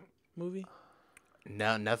inside the movie?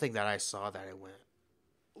 No, nothing that I saw that I went,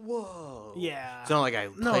 whoa. Yeah. It's not like I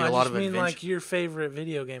played a lot of adventure. I mean like your favorite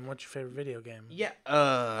video game. What's your favorite video game? Yeah.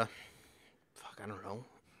 I don't know.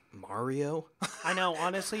 Mario. I know.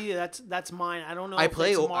 Honestly, that's mine. I don't know. I if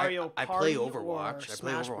play it's Mario Party I play Overwatch. Or I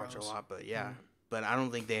play Overwatch Bros. A lot, but yeah. But I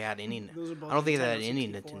don't think they had any. I don't think they had any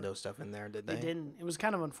Nintendo stuff in there, did they? They didn't. It was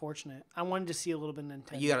kind of unfortunate. I wanted to see a little bit of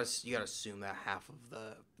Nintendo. You gotta assume that half of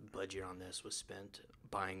the budget on this was spent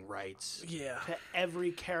buying rights. Yeah. To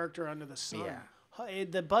every character under the sun. Yeah.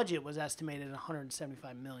 The budget was estimated at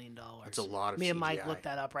 $175 million. That's a lot of Me CGI. and Mike looked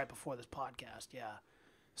that up right before this podcast. Yeah.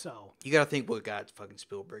 So. You gotta think what got fucking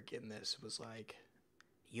Spielberg getting this was like,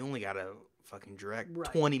 you only gotta fucking direct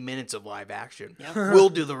 20 minutes of live action. Yeah. We'll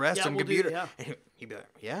do the rest on computer. And he'd be like,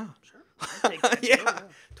 yeah. Sure. I'll take that yeah.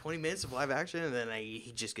 20 minutes of live action, and then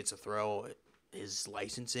he just gets to throw his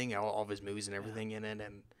licensing, all of his movies and everything in it,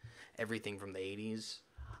 and everything from the 80s.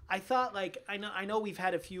 I thought, like, I know we've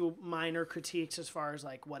had a few minor critiques as far as,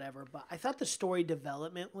 like, whatever, but I thought the story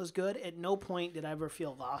development was good. At no point did I ever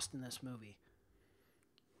feel lost in this movie.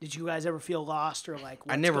 Did you guys ever feel lost or, like,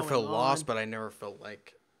 what's I never going felt on? lost, but I never felt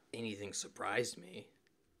like anything surprised me.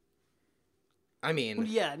 I mean...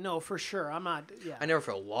 Yeah, no, for sure. I'm not... Yeah. I never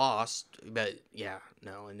felt lost, but, yeah,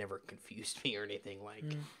 no, it never confused me or anything like...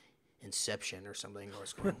 Inception or something. I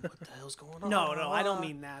was going, what the hell's going on? No, I don't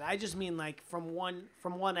mean that. I just mean like from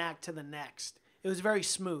one act to the next. It was very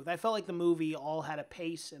smooth. I felt like the movie all had a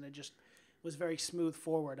pace and it just was very smooth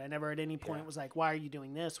forward. I never at any point was like, why are you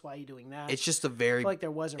doing this? Why are you doing that? It's just a very... I feel like there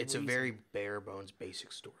was a reason. A very bare bones basic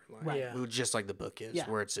storyline. Right. Yeah. Just like the book is. Yeah.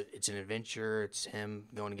 Where it's an adventure. It's him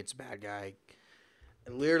going against a bad guy.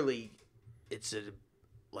 And literally, it's a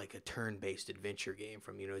turn-based adventure game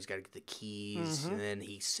from, he's got to get the keys, and then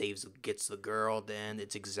he gets the girl, then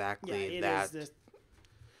it's exactly that.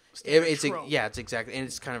 It's exactly, and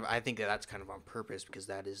it's kind of, I think that's kind of on purpose, because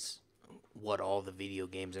that is what all the video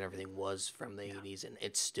games and everything was from the 80s, and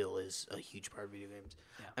it still is a huge part of video games.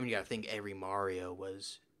 Yeah. I mean, you got to think every Mario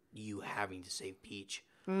was you having to save Peach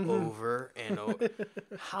over and over.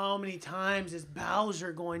 How many times is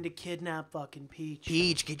Bowser going to kidnap fucking Peach?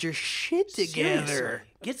 Peach, get your shit together. Seriously.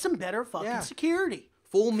 Get some better fucking security.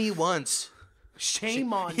 Fool me once.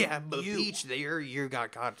 Shame on you. Yeah, but Peach, you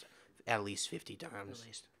got caught at least 50 times. At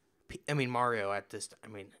least. I mean, Mario at this... I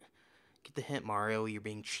mean, get the hint, Mario. You're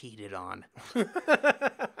being cheated on.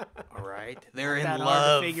 All right? They're in love.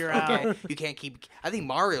 Hard to figure out. You can't keep... I think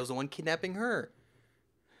Mario's the one kidnapping her.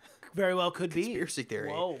 Very well could be. Conspiracy theory.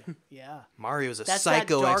 Whoa, yeah. Mario's a That's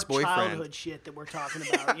psycho that dark ex-boyfriend. childhood shit that we're talking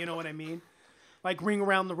about. You know what I mean? Like Ring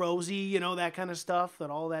Around the Rosie, that kind of stuff. That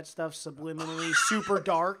all that stuff subliminally super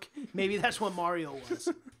dark. Maybe that's what Mario was.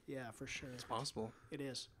 Yeah, for sure. It's possible. It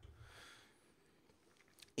is.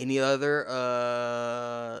 Any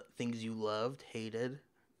other things you loved, hated?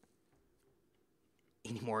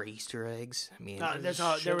 Any more Easter eggs? I mean,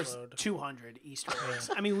 there was 200 Easter eggs.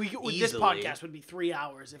 I mean, this Easily. podcast would be 3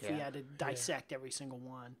 hours if we had to dissect every single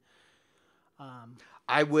one.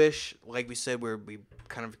 I wish, like we said, we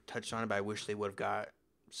kind of touched on it, but I wish they would have got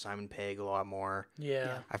Simon Pegg a lot more.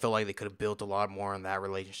 Yeah. I feel like they could have built a lot more on that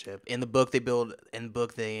relationship. In the book, they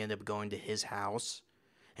end up going to his house,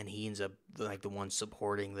 and he ends up like the one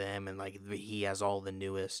supporting them, and like he has all the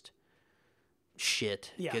newest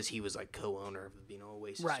shit because he was like co-owner of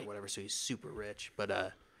OASIS or whatever, so he's super rich. But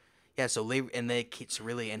and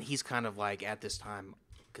he's kind of like at this time,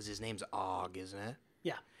 because his name's Og, isn't it?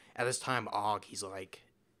 Yeah. At this time, Og, he's like,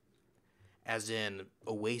 as in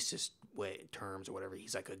OASIS terms or whatever,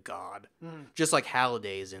 he's like a god. Just like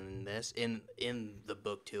Halliday's in this. In the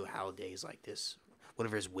book too, Halliday's like this,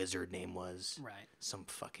 whatever his wizard name was. Right. Some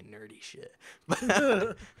fucking nerdy shit.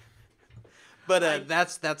 But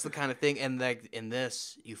that's the kind of thing, and like in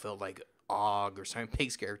this, you felt like Og or Simon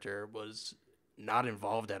Pegg's character was not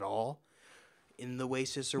involved at all in the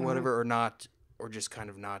OASIS or whatever, or just kind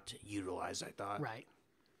of not utilized. I thought. Right.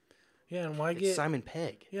 Yeah, and why It's get Simon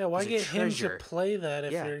Pegg? Yeah, why get him to treasure. play that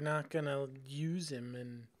if you're not gonna use him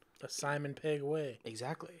in a Simon Pegg way?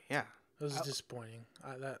 Exactly. Yeah. It was disappointing.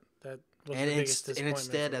 That was And the biggest disappointment.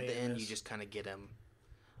 instead, for at me the in end, this. you just kind of get him.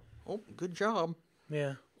 Oh, good job.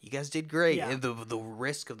 Yeah. You guys did great. Yeah. And the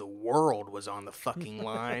risk of the world was on the fucking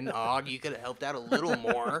line. Og, you could have helped out a little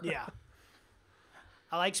more. Yeah.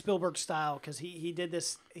 I like Spielberg's style because he did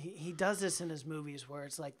this. He does this in his movies where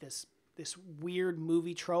it's like this weird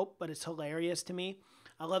movie trope, but it's hilarious to me.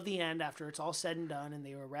 I love the end after it's all said and done, and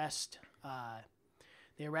they arrest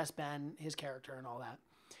Ben, his character, and all that.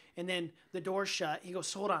 And then the door's shut. He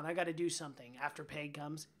goes, "Hold on, I got to do something." After Pegg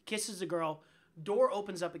comes, kisses the girl, door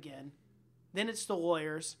opens up again. Then it's the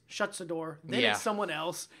lawyers, shuts the door. Then it's someone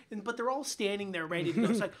else, but they're all standing there ready to go.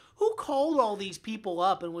 It's like, who called all these people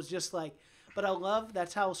up and was just like? But I love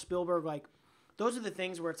that's how Spielberg like. Those are the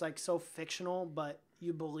things where it's like so fictional, but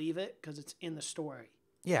you believe it because it's in the story.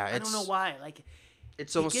 Yeah, I don't know why. Like,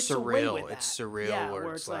 it's almost gets away surreal. with It's that. surreal Yeah,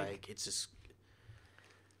 where it's like it's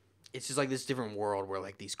just like this different world where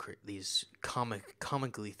like these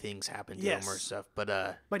comically things happen to him or stuff.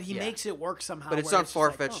 But he makes it work somehow. But it's where not just far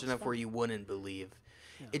like, fetched oh, enough where you wouldn't believe.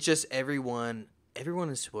 Yeah. It's just everyone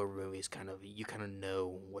in Spielberg movies you kind of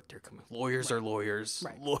know what they're coming. Lawyers are lawyers.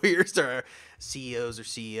 Right. Lawyers are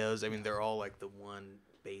CEOs. I mean, they're all like the one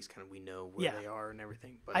base kind of we know where they are and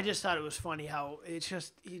everything. But I just thought it was funny how it's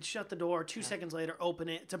just he'd shut the door 2 seconds later, open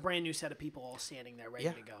it. It's a brand new set of people all standing there ready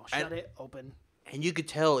to go. Shut it, open. And you could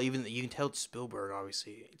tell it's Spielberg.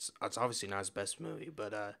 Obviously, it's obviously not his best movie,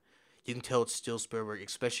 but you can tell it's still Spielberg,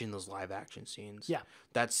 especially in those live action scenes. Yeah,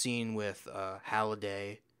 that scene with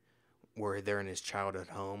Halliday, where they're in his childhood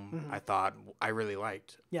home, I really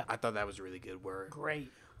liked. Yeah. I thought that was really good.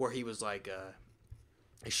 Great. Where he was like,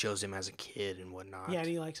 it shows him as a kid and whatnot. Yeah,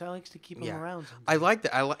 and I likes to keep him around. I liked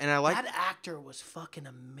it. That actor was fucking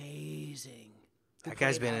amazing. That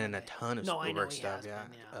guy's been in a ton of Spielberg stuff.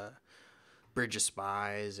 Yeah. Bridge of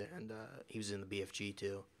Spies, and he was in the BFG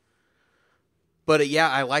too. But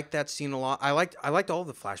I liked that scene a lot. I liked all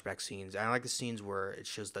the flashback scenes. I like the scenes where it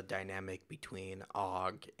shows the dynamic between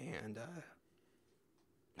Og and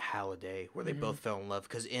Halliday, where they both fell in love.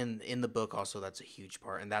 Because in the book also that's a huge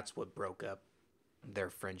part, and that's what broke up their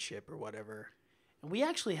friendship or whatever. And we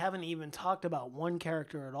actually haven't even talked about one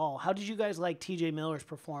character at all. How did you guys like T.J. Miller's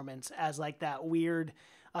performance as like that weird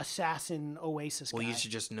assassin OASIS guy? Well, you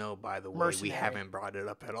should just know, by the way, we haven't brought it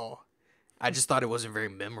up at all. I just thought it wasn't very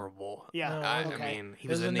memorable. Yeah, I mean, he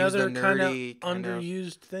was another nerdy, kind of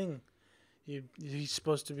underused thing. He's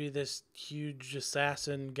supposed to be this huge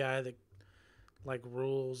assassin guy that like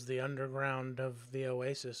rules the underground of the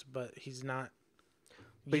OASIS, but he's not.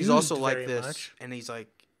 But he's also like this, much. and he's like,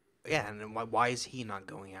 yeah. And why is he not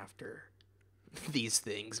going after these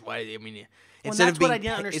things? Why? I mean, instead of being, what I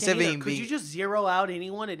didn't understand. Could you just zero out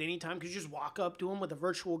anyone at any time? Could you just walk up to him with a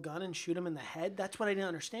virtual gun and shoot him in the head? That's what I didn't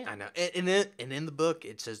understand. I know. And in the book,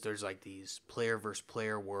 it says there's like these player versus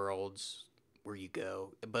player worlds where you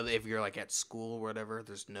go. But if you're like at school or whatever,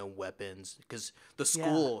 there's no weapons because the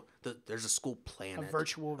school, there's a school planet, a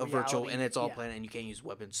virtual, and it's all planet, and you can't use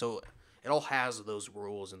weapons. So it all has those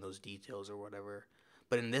rules and those details or whatever.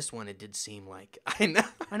 But in this one, it did seem like I know.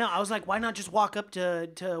 I was like, why not just walk up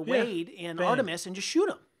to Wade and Artemis and just shoot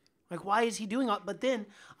him? Like, why is he doing all? But then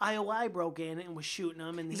IOI broke in and was shooting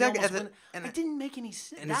him, and exactly. It didn't make any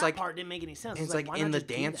sense. That like, part didn't make any sense. And it's like in the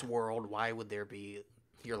dance world, why would there be?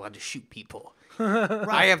 You're allowed to shoot people. Right.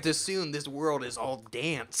 I have to assume this world is all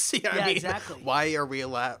dance. You know what I mean? Exactly. Why are we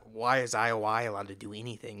allowed? Why is IOI allowed to do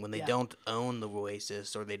anything when they don't own the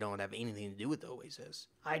OASIS or they don't have anything to do with the OASIS?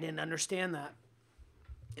 I didn't understand that.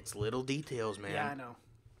 It's little details, man. Yeah, I know.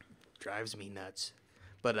 Drives me nuts.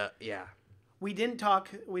 But yeah. We didn't talk,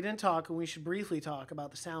 and we should briefly talk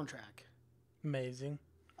about the soundtrack. Amazing.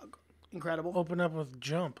 Incredible. Open up with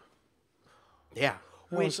Jump. Yeah.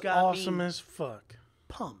 Which was awesome as fuck.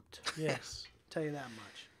 Pumped. Yes. Tell you that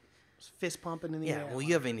much. Fist pumping in the air. Yeah, well,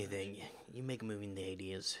 you have anything. You make a movie in the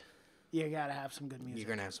 80s. You gotta have some good music. You're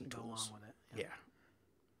gonna have some tools. Along with it. Yeah.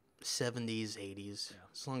 70s, 80s.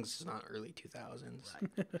 As long as it's not early 2000s.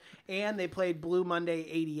 Right. And they played Blue Monday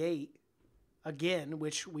 88 again,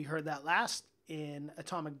 which we heard that last in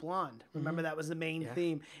Atomic Blonde. Remember that was the main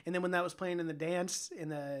theme. And then when that was playing in the dance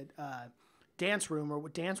room or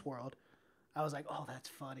dance world, I was like, oh, that's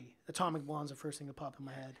funny. Atomic Blonde's the first thing that popped in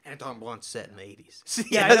my head. And Atomic Blonde's set in the 80s.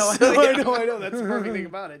 Yeah, I know. That's the perfect thing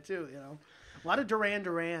about it, too, you know. A lot of Duran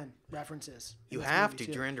Duran references. You have to.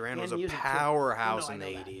 Duran Duran was a powerhouse in the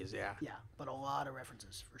 80s, yeah. Yeah, but a lot of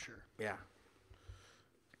references, for sure. Yeah.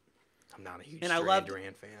 I'm not a huge Duran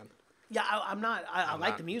Duran fan. Yeah, I'm not. I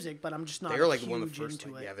like the music, but I'm just not. They were like one of the first.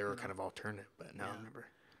 Into it, yeah, they were kind of alternative, but no, I remember.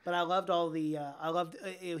 But I loved all the.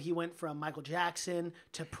 He went from Michael Jackson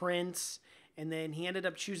to Prince, and then he ended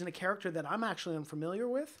up choosing a character that I'm actually unfamiliar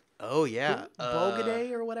with. Oh yeah,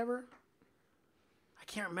 Bogaday or whatever. I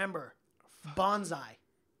can't remember. Bonsai.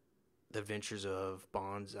 The Adventures of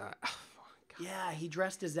Bonsai. Oh, yeah, he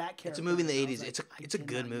dressed as that character. It's a movie in the 80s. Like, it's a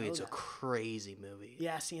good movie. It's a crazy movie.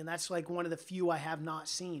 Yeah, see, and that's like one of the few I have not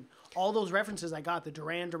seen. All those references I got, the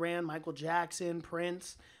Duran Duran, Michael Jackson,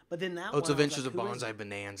 Prince, but then that one. Oh, it's Adventures of Bonsai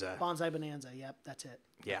Bonanza. Bonsai Bonanza, yep, that's it.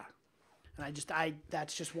 Yeah. And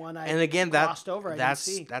that's just one I glossed over.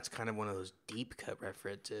 That's kind of one of those deep cut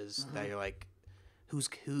references that you're like,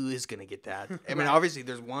 who is gonna get that? I mean, obviously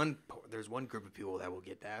there's one group of people that will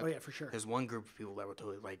get that. Oh yeah, for sure. There's one group of people that will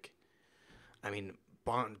totally like. I mean,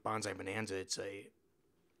 Bonsai Bonanza.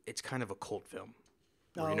 It's kind of a cult film.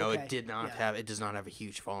 Where, it does not have a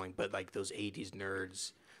huge following, but like those 80s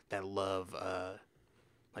nerds that love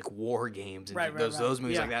like war games and those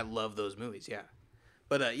movies like that love those movies. Yeah.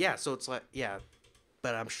 But so it's like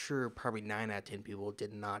but I'm sure probably 9 out of 10 people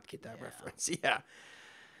did not get that reference. Yeah.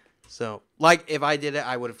 So, like, if I did it,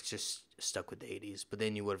 I would have just stuck with the 80s. But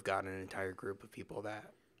then you would have gotten an entire group of people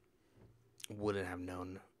that wouldn't have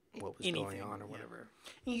known what was going on or whatever.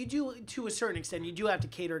 And you do, to a certain extent, you do have to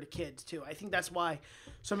cater to kids, too. I think that's why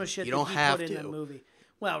some of the shit you that don't he have put in to. the movie.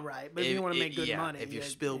 Well, right. But if you want to make good money. If you're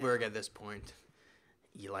Spielberg at this point,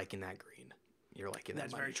 you're liking that green. You're liking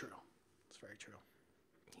that money. That's very true. That's very true.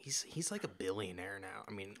 He's like a billionaire now.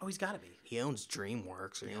 I mean, he's got to be. He owns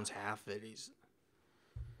DreamWorks, or he owns half of it. He's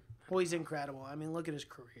incredible. I mean, look at his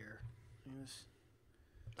career.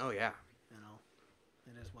 Oh yeah.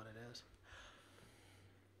 is what it is.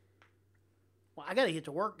 Well, I got to get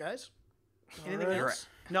to work, guys. Anything right. else?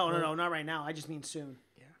 No, not right now. I just mean soon.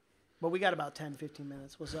 Yeah. But we got about 10, 15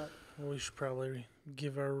 minutes. What's up? Well, we should probably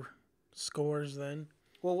give our scores then.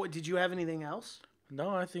 Well, did you have anything else? No,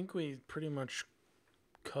 I think we pretty much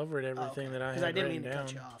covered everything that I had Because I didn't mean written to down.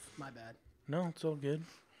 cut you off. My bad. No, it's all good.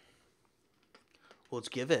 Well, let's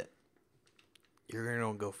give it. You're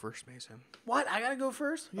gonna go first, Mason. What? I gotta go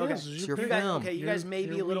first? Yeah, Okay. this is It's your your pick. film. Okay, you guys may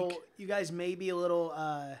be a Your little. week. You guys may be a little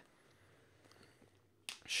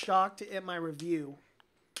shocked at my review.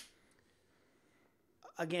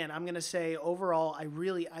 Again, I'm gonna say overall,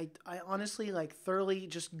 I honestly like thoroughly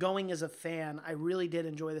just going as a fan. I really did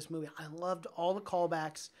enjoy this movie. I loved all the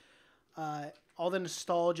callbacks, all the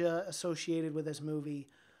nostalgia associated with this movie.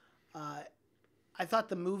 I thought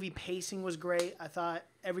the movie pacing was great. I thought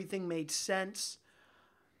everything made sense.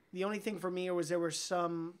 The only thing for me was there were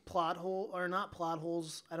some plot hole, or not plot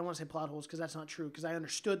holes. I don't want to say plot holes because that's not true because I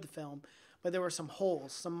understood the film. But there were some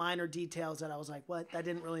holes, some minor details that I was like, what? That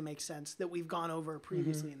didn't really make sense that we've gone over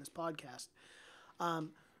previously in this podcast.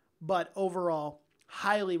 But overall,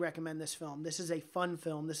 highly recommend this film. This is a fun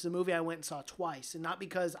film. This is a movie I went and saw twice. And not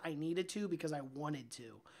because I needed to, because I wanted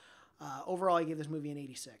to. Overall, I gave this movie an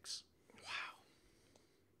 86.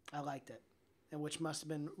 Wow. I liked it. And which must have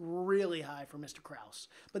been really high for Mr. Krause.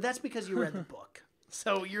 But that's because you read the book.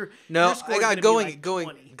 So your No, score's I got gonna going be like going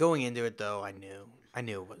 20. going into it though. I knew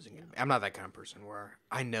it wasn't gonna be. I'm not that kind of person where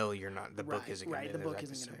I know you're not. The book Right, isn't gonna right, be the book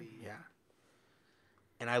exactly isn't the gonna same. be- Yeah.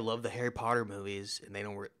 And I love the Harry Potter movies, and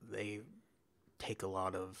they take a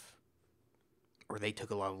lot of, or they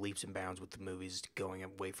took a lot of leaps and bounds with the movies going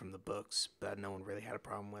away from the books, but no one really had a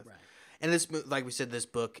problem with. Right. And this, like we said, this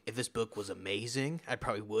book, if this book was amazing, I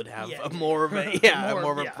probably would have Yeah. a more of a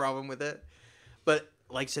more of a yeah. problem with it. But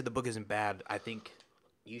like I said, the book isn't bad. I think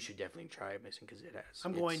you should definitely try it, Mason, because it has.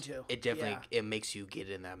 I'm going to. It definitely Yeah. it makes you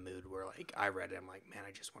get in that mood where like I read it, I'm like, man,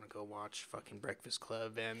 I just want to go watch fucking Breakfast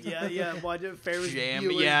Club and Yeah. Why did Ferris jam.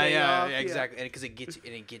 Bueller's Yeah, Day yeah, Off? exactly. And because it gets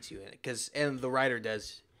you in it. And the writer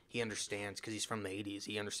does. He understands because he's from the '80s.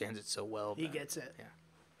 He understands it so well. He that- gets it. Yeah.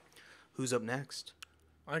 Who's up next?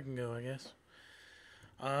 I can go, I guess.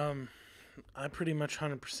 I pretty much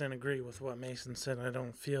 100% agree with what Mason said. I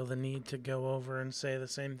don't feel the need to go over and say the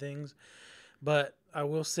same things. But I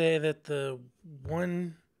will say that the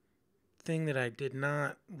one thing that I did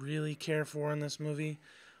not really care for in this movie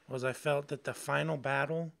was I felt that the final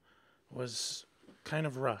battle was kind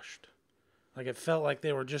of rushed. Like it felt like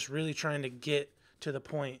they were just really trying to get to the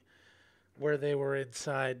point where they were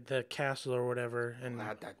inside the castle or whatever. And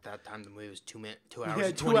That time the movie was 2 hours Yeah,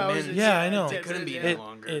 and 2 20 hours minutes. and- yeah, I know. It couldn't be yeah. any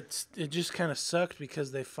longer. It just kind of sucked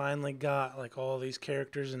because they finally got like all these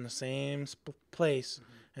characters in the same place,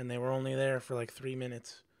 and they were only there for like 3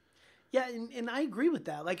 minutes. Yeah, and I agree with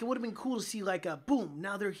that. Like, it would have been cool to see, like, a boom,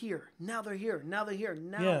 now they're here, now they're here, now they're here,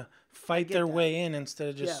 now. Yeah, fight get their that. way in instead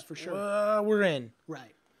of just, for sure. We're in.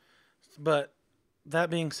 Right. But that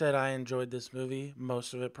being said, I enjoyed this movie.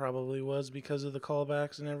 Most of it probably was because of the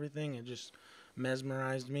callbacks and everything. It just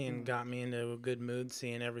mesmerized me and got me into a good mood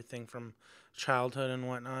seeing everything from childhood and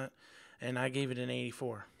whatnot. And I gave it an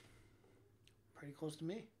 84. Pretty close to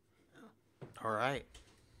me. All right.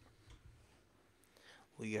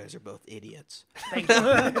 Well, you guys are both idiots. Thank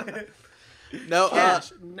you. No,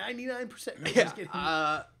 Cash, 99%. No, just kidding.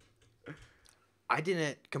 I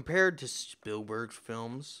didn't, compared to Spielberg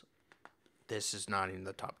films, this is not in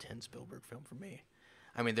the top 10 Spielberg film for me.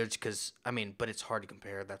 I mean, but it's hard to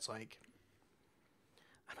compare. That's like,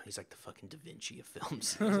 I know he's like the fucking Da Vinci of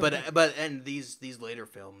films. and these later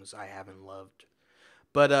films I haven't loved.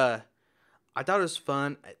 But I thought it was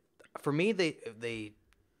fun. For me, they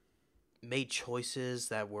made choices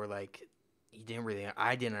that were like,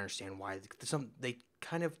 I didn't understand why. They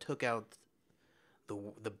kind of took out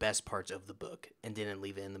the best parts of the book and didn't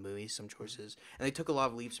leave it in the movie, some choices. And they took a lot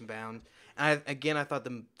of leaps and bounds. And I thought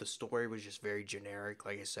the story was just very generic.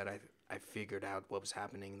 Like I said, I figured out what was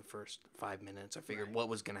happening in the first 5 minutes. I figured what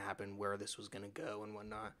was going to happen, where this was going to go and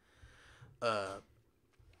whatnot.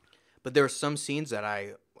 But there were some scenes that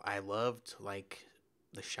I loved, like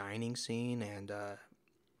the Shining scene and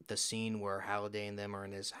the scene where Halliday and them are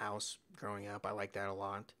in his house growing up. I like that a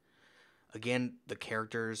lot. Again, the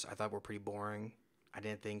characters I thought were pretty boring.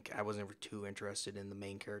 I wasn't too interested in the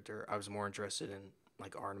main character. I was more interested in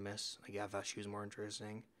like Artemis. Like I thought she was more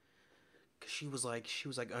interesting. Cause she was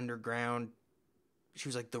like underground. She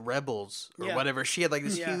was like the rebels or whatever. She had like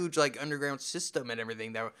this huge like underground system and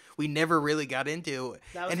everything that we never really got into.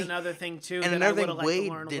 That was another thing too. And that another I thing, would've liked to Wade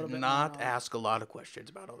learn a did little bit not more. ask a lot of questions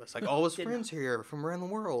about all this. Like all his Did friends here from around the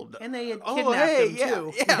world. And they had Oh, kidnapped hey, him yeah,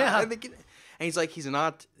 too. yeah. And he's like, he's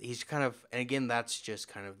kind of, and again, that's just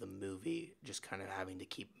kind of the movie, just kind of having to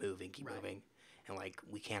keep moving. And like,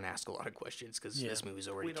 we can't ask a lot of questions because this movie's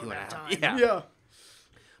already 2.5. Yeah.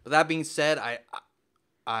 But that being said,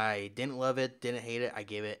 I didn't love it, didn't hate it. I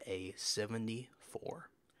gave it a 74.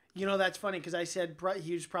 You know, that's funny because I said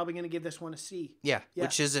he was probably going to give this one a C. Yeah,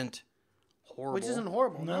 which isn't horrible. Which isn't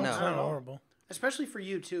horrible. No, it's not horrible. Especially for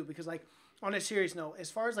you, too, because, like, on a serious note,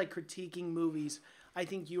 as far as, like, critiquing movies, I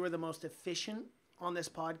think you are the most efficient on this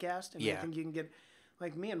podcast. And I think you can get,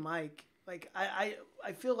 like, me and Mike, like, I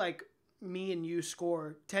feel like me and you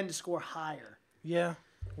tend to score higher. Yeah.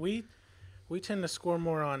 We tend to score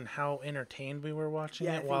more on how entertained we were watching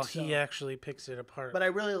it, while he actually picks it apart. But I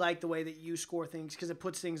really like the way that you score things because it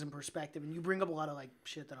puts things in perspective, and you bring up a lot of like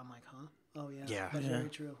shit that I'm like, huh? Oh yeah, that's very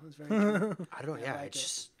true. That's very true. I don't. Yeah,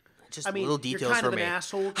 it's just I mean, little details you're kind for of me. an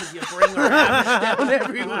asshole because you bring our average down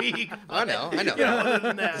every week. I know.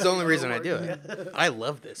 It's the only reason I do it. I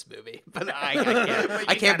love this movie, but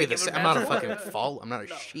I can't be this. I'm not a fucking I'm not a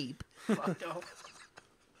sheep. Fuck no.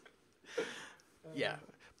 Yeah.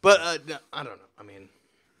 But no, I don't know. I mean,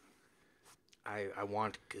 I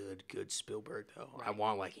want good Spielberg though. Right. I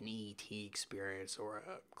want like an E.T. experience or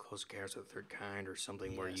a Close Encounters of the Third Kind or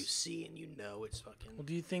something where you see and you know it's fucking. Well,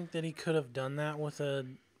 do you think that he could have done that with a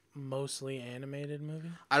mostly animated movie?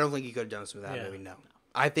 I don't think he could have done this with that movie. No.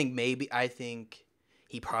 I think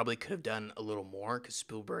he probably could have done a little more because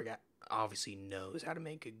Spielberg obviously knows how to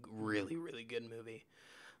make a really really good movie.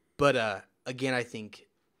 But again, I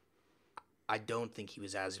don't think he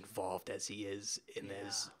was as involved as he is in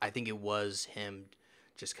this. I think it was him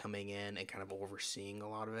just coming in and kind of overseeing a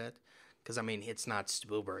lot of it. Because, I mean, it's not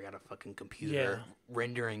Spielberg at a fucking computer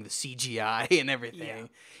rendering the CGI and everything. Yeah.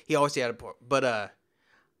 He always had a part. But,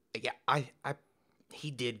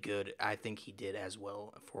 he did good. I think he did as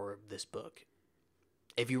well for this book.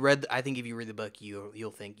 If you read the book,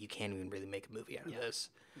 you'll think you can't even really make a movie out of this.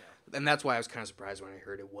 Yeah. And that's why I was kind of surprised when I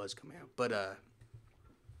heard it was coming out. But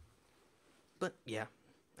yeah,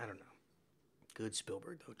 I don't know. Good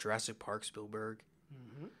Spielberg though. Jurassic Park Spielberg.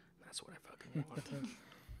 Mm-hmm. That's what I fucking want.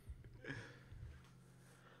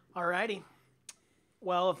 Alrighty.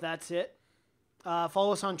 Well, if that's it,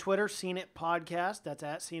 follow us on Twitter, Seen It Podcast. That's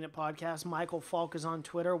at Seen It Podcast. Michael Falk is on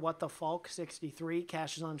Twitter. What the Falk 63.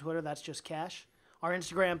 Cash is on Twitter. That's just Cash. Our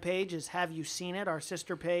Instagram page is Have You Seen It? Our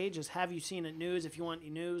sister page is Have You Seen It News. If you want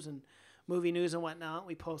any news and movie news and whatnot,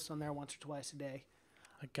 we post on there once or twice a day.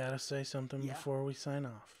 I gotta say something before we sign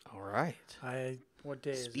off. All right. What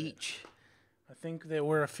day is it? Speech. I think that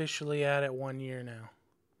we're officially at it 1 year now.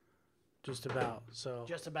 Just about. So.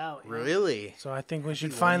 Just about. Yeah. Really? So I think we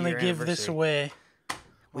should finally give this away.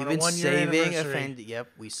 We've been saving Yep,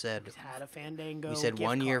 we said. We've had a Fandango. We said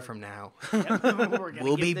 1 year from now.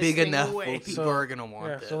 We'll be big enough. People are gonna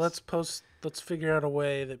want this. So let's figure out a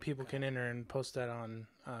way that people can enter and post that on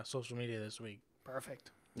social media this week.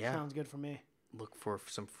 Perfect. Yeah. Sounds good for me. Look for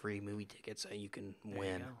some free movie tickets that you can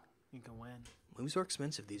win. You can win. Movies are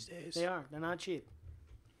expensive these days. They are. They're not cheap.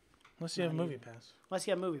 Unless you have Movie Pass. Unless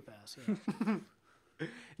you have Movie Pass. Yeah.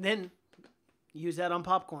 Then use that on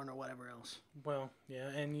popcorn or whatever else. Well, yeah,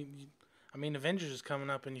 and I mean, Avengers is coming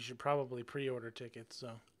up, and you should probably pre-order tickets.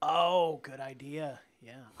 So. Oh, good idea.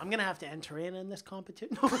 Yeah, I'm gonna have to enter in this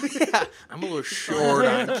competition. Yeah, I'm a little short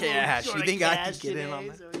on cash. You think I can get in on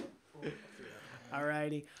that? So, yeah.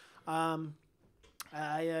 Alrighty.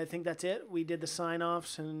 I think that's it. We did the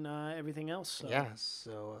sign-offs and everything else. So. Yeah,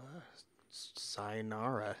 so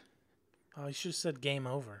sayonara. Oh, you should have said game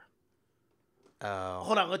over.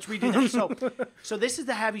 Hold on, let's redo that. So this is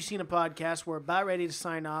the Have You Seen a Podcast. We're about ready to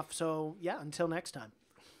sign off. So, yeah, until next time.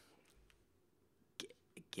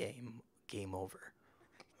 Game over.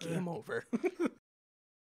 Game over.